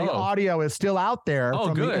and the audio is still out there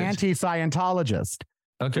from the anti-Scientologist.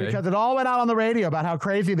 Okay. Because it all went out on the radio about how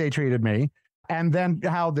crazy they treated me. And then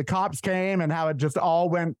how the cops came and how it just all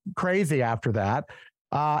went crazy after that.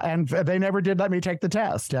 And they never did let me take the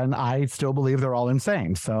test. And I still believe they're all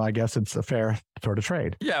insane. So I guess it's a fair sort of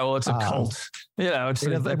trade. Yeah, well, it's a cult. It's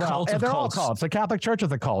a cult of they're cults. all cults. The Catholic Church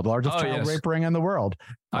is a cult, largest child rape ring in the world.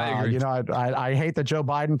 I agree. I hate that Joe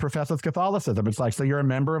Biden professes Catholicism. It's like, so you're a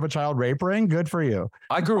member of a child rape ring? Good for you.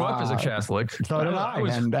 I grew up as a Catholic. So did I.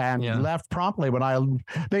 And left promptly when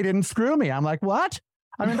they didn't screw me. I'm like, what?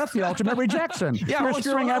 I mean, that's the ultimate rejection. Yeah, you're what's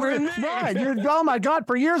screwing wrong with everything. me? Right. Oh my God,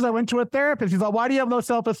 for years I went to a therapist. He's like, why do you have low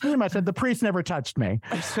self-esteem? I said, the priest never touched me.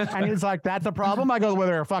 And he's like, that's a problem. I go, well,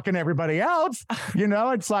 they're fucking everybody else.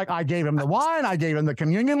 It's like I gave him the wine, I gave him the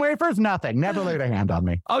communion wafers, nothing. Never laid a hand on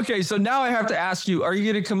me. Okay, so now I have to ask you, are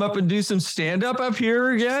you going to come up and do some stand-up up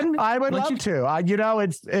here again? I would love to.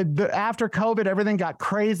 After COVID, everything got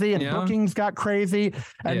crazy and bookings got crazy.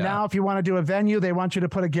 And now if you want to do a venue, they want you to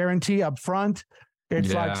put a guarantee up front.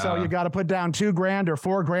 It's like, so you got to put down $2,000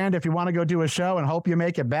 or $4,000 if you want to go do a show and hope you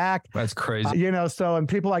make it back. That's crazy. And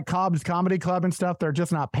people like Cobb's Comedy Club and stuff, they're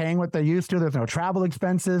just not paying what they used to. There's no travel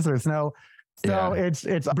expenses. There's no,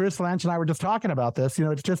 it's Bruce Lynch and I were just talking about this.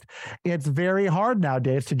 It's very hard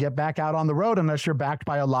nowadays to get back out on the road unless you're backed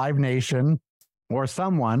by a Live Nation or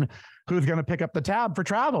someone who's going to pick up the tab for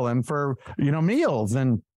travel and for, meals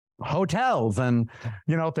and hotels and,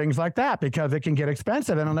 things like that, because it can get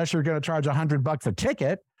expensive. And unless you're going to charge $100 a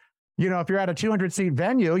ticket, if you're at a 200-seat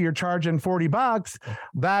venue, you're charging $40.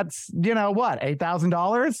 That's, what,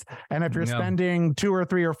 $8,000? And if you're spending 2 or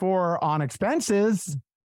 3 or 4 on expenses,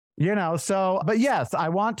 but yes, I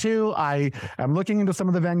want to. I am looking into some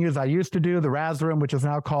of the venues I used to do, the Raz Room, which is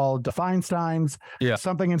now called Feinstein's. Yeah.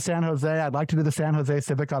 Something in San Jose. I'd like to do the San Jose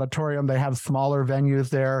Civic Auditorium. They have smaller venues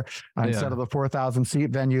there. Instead of the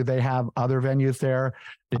 4,000-seat venue, they have other venues there.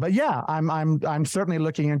 But yeah, I'm certainly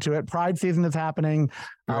looking into it. Pride season is happening.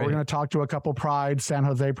 We're going to talk to a couple Pride, San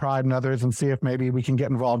Jose Pride and others, and see if maybe we can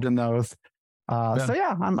get involved in those. So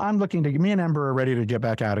yeah, I'm looking to. Me and Ember are ready to get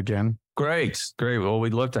back out again. Great. Well,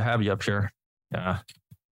 we'd love to have you up here. Yeah.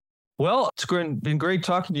 Well, it's been great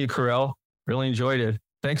talking to you, KAREL. Really enjoyed it.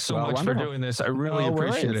 Thanks so much for doing this. I really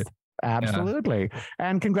appreciate it. Absolutely. Yeah.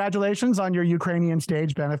 And congratulations on your Ukrainian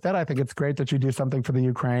stage benefit. I think it's great that you do something for the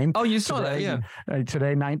Ukraine. Oh, you saw that, yeah.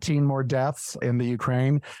 Today, 19 more deaths in the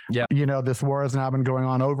Ukraine. Yeah. This war has now been going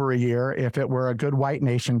on over a year. If it were a good white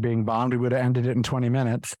nation being bombed, we would have ended it in 20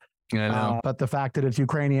 minutes. I know. But the fact that it's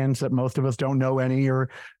Ukrainians that most of us don't know any, or,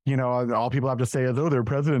 all people have to say is, oh, their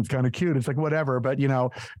president's kind of cute. It's like, whatever. But,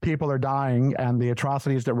 people are dying, and the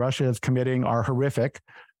atrocities that Russia is committing are horrific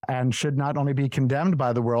and should not only be condemned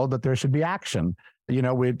by the world, but there should be action.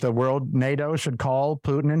 The world, NATO should call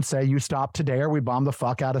Putin and say, you stop today or we bomb the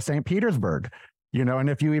fuck out of St. Petersburg. And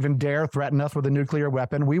if you even dare threaten us with a nuclear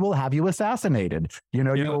weapon, we will have you assassinated. You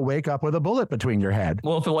will wake up with a bullet between your head.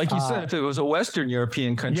 Well, like you said, if it was a Western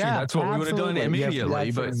European country, that's what we would have done immediately.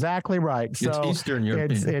 Yes, that's exactly right. So it's Eastern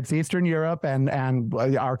Europe. It's Eastern Europe, and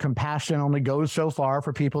our compassion only goes so far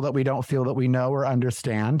for people that we don't feel that we know or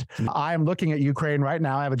understand. I am looking at Ukraine right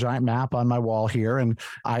now. I have a giant map on my wall here, and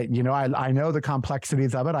I know the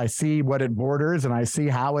complexities of it. I see what it borders, and I see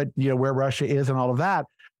how it, where Russia is and all of that.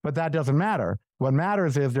 But that doesn't matter. What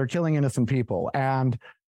matters is they're killing innocent people. And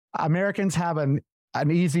Americans have an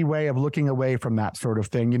easy way of looking away from that sort of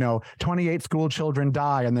thing. 28 school children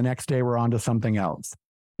die, and the next day we're on to something else.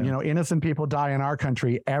 Innocent people die in our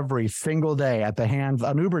country every single day at the hands.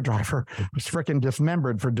 An Uber driver was freaking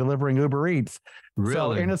dismembered for delivering Uber Eats.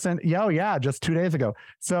 Really? So innocent. Yeah, just 2 days ago.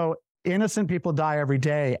 So innocent people die every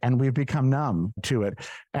day, and we've become numb to it.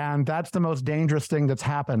 And that's the most dangerous thing that's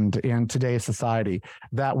happened in today's society,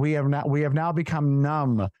 that we have now become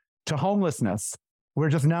numb to homelessness. We're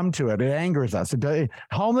just numb to it. It angers us.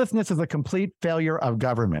 Homelessness is a complete failure of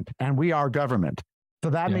government, and we are government. So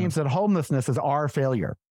that means that homelessness is our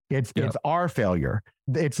failure. It's our failure.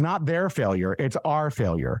 It's not their failure. It's our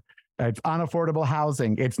failure. It's unaffordable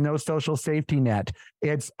housing. It's no social safety net.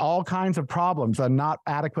 It's all kinds of problems, and not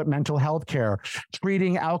adequate mental health care,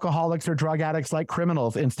 treating alcoholics or drug addicts like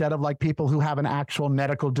criminals instead of like people who have an actual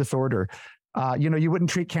medical disorder. You wouldn't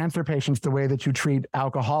treat cancer patients the way that you treat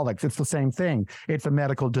alcoholics. It's the same thing. It's a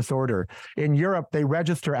medical disorder. In Europe, they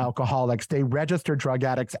register alcoholics. They register drug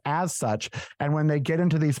addicts as such. And when they get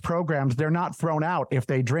into these programs, they're not thrown out if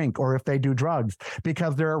they drink or if they do drugs,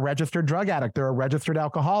 because they're a registered drug addict. They're a registered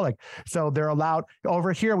alcoholic. So they're allowed.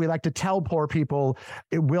 Over here, we like to tell poor people,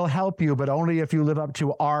 it will help you, but only if you live up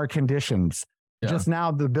to our conditions. Yeah. Just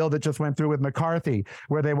now, the bill that just went through with McCarthy,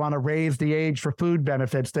 where they want to raise the age for food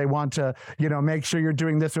benefits. They want to, make sure you're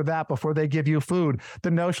doing this or that before they give you food. The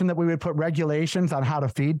notion that we would put regulations on how to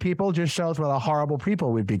feed people just shows what a horrible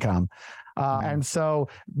people we've become. And so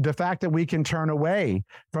the fact that we can turn away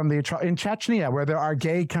from in Chechnya, where there are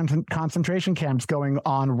gay concentration camps going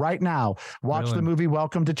on right now. Watch the movie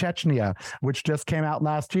Welcome to Chechnya, which just came out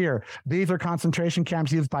last year. These are concentration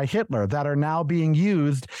camps used by Hitler that are now being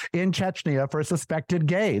used in Chechnya for suspected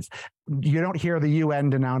gays. You don't hear the UN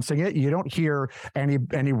denouncing it. You don't hear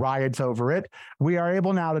any riots over it. We are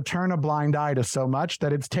able now to turn a blind eye to so much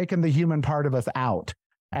that it's taken the human part of us out.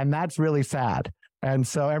 And that's really sad. And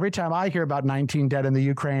so every time I hear about 19 dead in the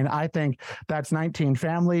Ukraine, I think that's 19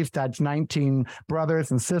 families, that's 19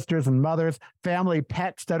 brothers and sisters and mothers, family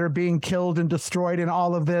pets that are being killed and destroyed in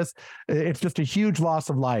all of this. It's just a huge loss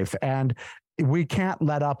of life. And we can't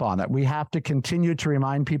let up on it. We have to continue to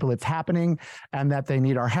remind people it's happening and that they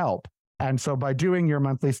need our help. And so by doing your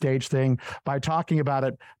monthly stage thing, by talking about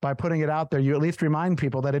it, by putting it out there, you at least remind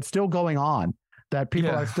people that it's still going on, that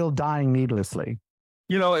people are still dying needlessly.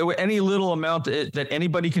 You know, any little amount that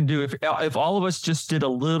anybody can do, if all of us just did a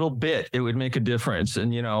little bit, it would make a difference.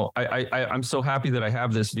 And, you know, I'm so happy that I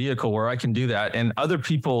have this vehicle where I can do that. And other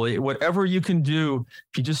people, whatever you can do,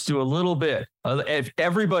 if you just do a little bit, if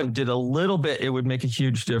everybody did a little bit, it would make a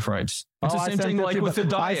huge difference. It's the same thing like with the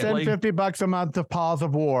diet. I send $50 a month to Paws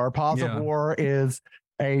of War. Paws of War is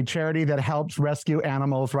a charity that helps rescue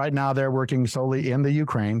animals. Right now, they're working solely in the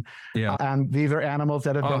Ukraine. Yeah. And these are animals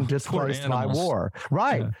that have been displaced by war.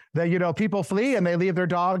 Right. That, you know, people flee and they leave their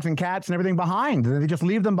dogs and cats and everything behind. And they just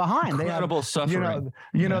leave them behind. Incredible suffering.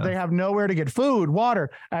 You know, they have nowhere to get food,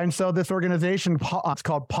 water. And so this organization, it's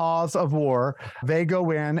called Paws of War. They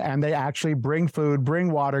go in and they actually bring food,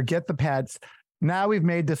 bring water, get the pets. Now we've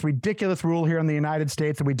made this ridiculous rule here in the United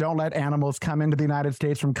States that we don't let animals come into the United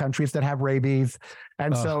States from countries that have rabies.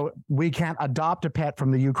 And so we can't adopt a pet from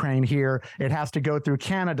the Ukraine here. It has to go through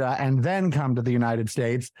Canada and then come to the United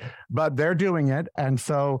States. But they're doing it. And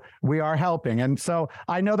so we are helping. And so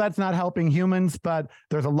I know that's not helping humans, but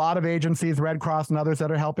there's a lot of agencies, Red Cross and others, that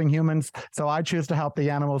are helping humans. So I choose to help the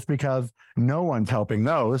animals because no one's helping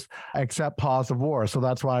those except Paws of War. So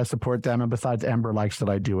that's why I support them. And besides, Ember likes that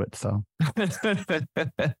I do it. So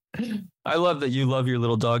I love that you love your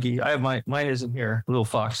little doggy. I have mine isn't here, little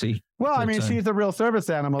Foxy. Well, I mean, she's a real service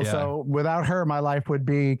animal. Yeah. So without her, my life would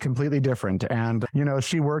be completely different. And, you know,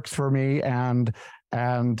 she works for me and,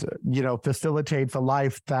 you know, facilitates a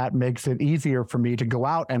life that makes it easier for me to go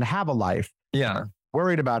out and have a life. Yeah.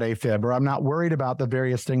 Worried about AFib, or I'm not worried about the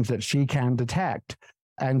various things that she can detect.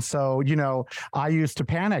 And so, you know, I used to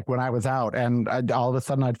panic when I was out and all of a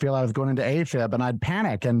sudden I'd feel I was going into AFib and I'd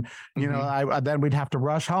panic and, you know, then we'd have to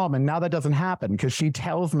rush home. And now that doesn't happen because she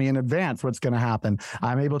tells me in advance what's going to happen.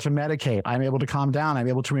 I'm able to medicate. I'm able to calm down. I'm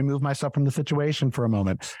able to remove myself from the situation for a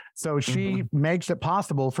moment. So she makes it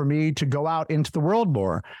possible for me to go out into the world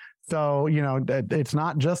more. So, you know, it's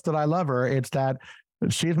not just that I love her. It's that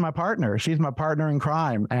she's my partner. She's my partner in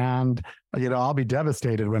crime. And, you know, I'll be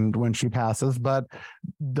devastated when she passes. But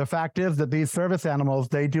the fact is that these service animals,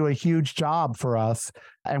 they do a huge job for us.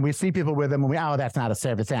 And we see people with them and that's not a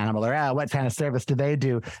service animal. Or, what kind of service do they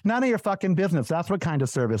do? None of your fucking business. That's what kind of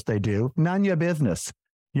service they do. None of your business.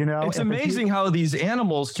 You know, it's amazing how these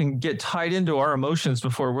animals can get tied into our emotions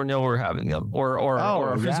before we know we're having them, or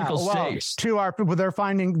our physical states. They're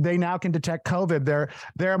finding they now can detect COVID.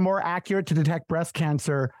 They're more accurate to detect breast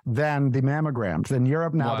cancer than the mammograms. In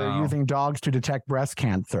Europe now, they're using dogs to detect breast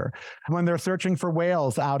cancer. When they're searching for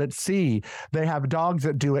whales out at sea, they have dogs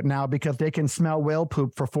that do it now because they can smell whale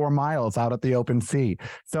poop for 4 miles out at the open sea.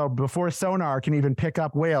 So before sonar can even pick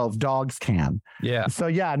up whales, dogs can. Yeah. So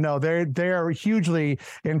they're hugely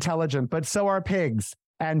intelligent, but so are pigs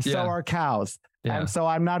and so are cows. Yeah. And so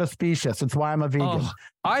I'm not a specious. It's why I'm a vegan.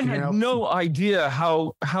 I had no idea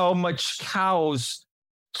how much cows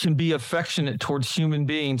can be affectionate towards human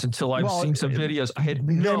beings until I've seen some videos. I had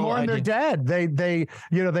no idea. They mourn their dead.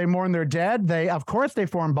 They mourn their dead. Of course they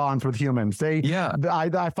form bonds with humans.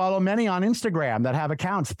 I follow many on Instagram that have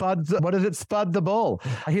accounts. Spud the bull.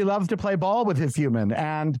 He loves to play ball with his human.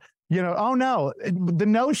 And, you know, the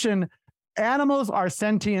notion animals are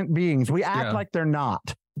sentient beings. We act like they're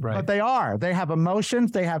not. Right. But they are. They have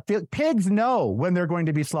emotions. They have pigs know when they're going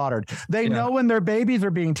to be slaughtered. They know when their babies are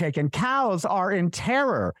being taken. Cows are in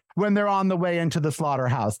terror when they're on the way into the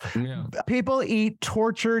slaughterhouse. Yeah. People eat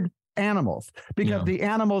tortured animals because the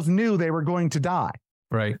animals knew they were going to die.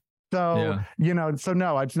 Right. So, you know,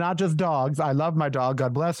 no, it's not just dogs. I love my dog,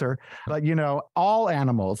 God bless her. But, you know, all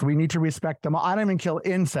animals, we need to respect them. I don't even kill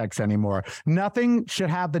insects anymore. Nothing should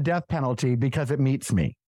have the death penalty because it meets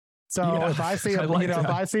me. So if I see if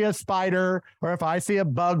I see a spider or if I see a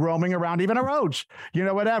bug roaming around, even a roach, you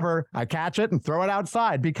know, whatever, I catch it and throw it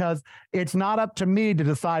outside because it's not up to me to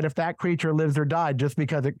decide if that creature lives or died just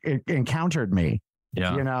because it encountered me.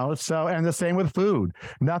 Yeah. You know, so, and the same with food.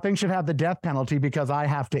 Nothing should have the death penalty because I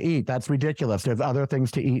have to eat. That's ridiculous. There's other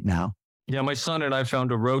things to eat now. Yeah. My son and I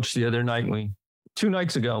found a roach the other night. We 2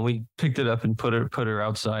 nights ago. We picked it up and put her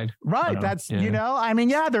outside. Right. That's, I mean,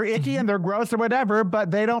 yeah, they're icky and they're gross or whatever,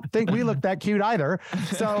 but they don't think we look that cute either.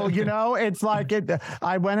 So, it's like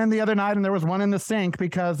I went in the other night and there was one in the sink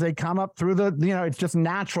because they come up through it's just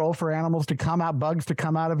natural for animals to come out, bugs to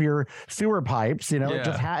come out of your sewer pipes. It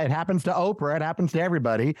just it happens to Oprah. It happens to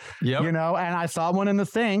everybody, and I saw one in the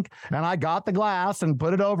sink and I got the glass and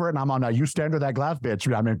put it over it. And I'm on, now you stand to that glass,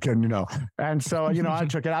 bitch. I mean, and so, I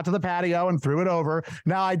took it out to the patio and threw it over.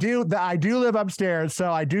 Now I do live upstairs,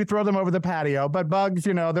 so I do throw them over the patio, but bugs,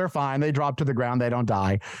 they're fine. They drop to the ground. They don't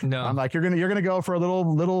die. No. I'm like, you're going to go for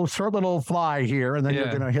a short little fly here and then you're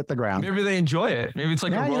going to hit the ground. Maybe they enjoy it. Maybe it's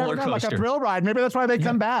like a roller coaster. Like a thrill ride. Maybe that's why they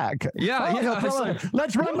come back.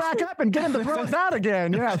 Let's run back up and get him to throw us out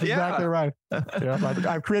again. Yeah, that's exactly right.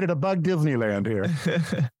 I've created a bug Disneyland here.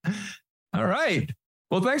 All right.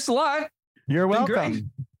 Well, thanks a lot. You're welcome. Great.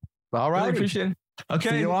 All right. Really appreciate it. Okay.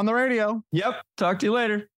 See you on the radio. Yep. Talk to you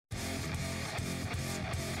later.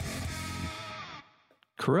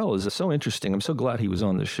 KAREL is so interesting. I'm so glad he was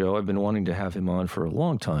on the show. I've been wanting to have him on for a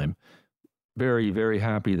long time. Very, very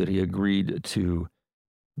happy that he agreed to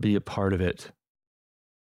be a part of it.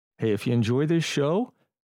 Hey, if you enjoy this show,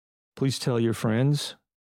 please tell your friends.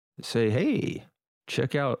 Say, hey,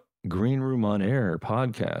 check out Green Room on Air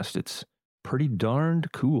podcast. It's pretty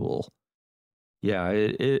darned cool. Yeah,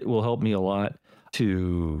 it will help me a lot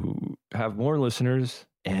to have more listeners,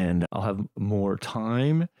 and I'll have more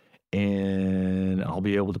time, and I'll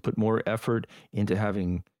be able to put more effort into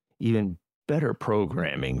having even better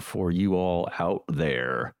programming for you all out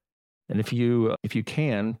there. And if you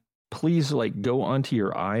can, please go onto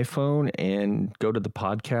your iPhone and go to the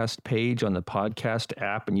podcast page on the podcast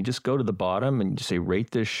app, and you just go to the bottom and you just say,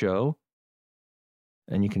 rate this show.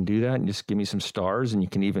 And you can do that and just give me some stars, and you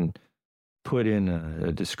can even put in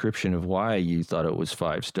a description of why you thought it was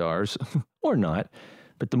 5 stars or not.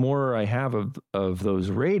 But the more I have of those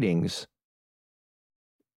ratings,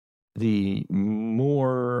 the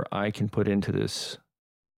more I can put into this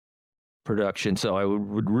production. So I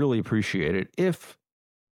would really appreciate it if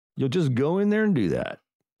you'll just go in there and do that.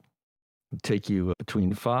 It'll take you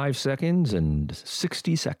between 5 seconds and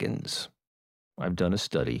 60 seconds. I've done a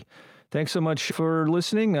study. Thanks so much for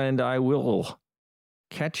listening, and I will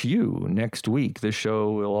catch you next week. This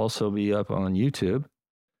show will also be up on YouTube,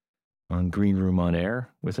 on Green Room on Air,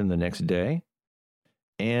 within the next day.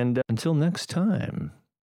 And until next time,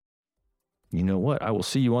 you know what? I will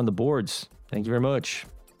see you on the boards. Thank you very much.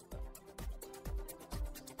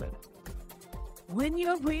 When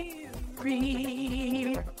you're weary,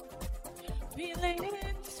 feeling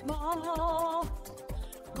small,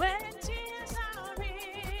 when tears are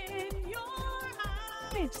in your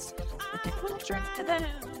eyes, I will dry them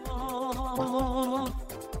all.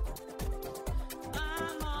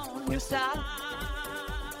 I'm on your side.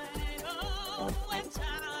 Oh, when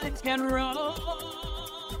times can roll.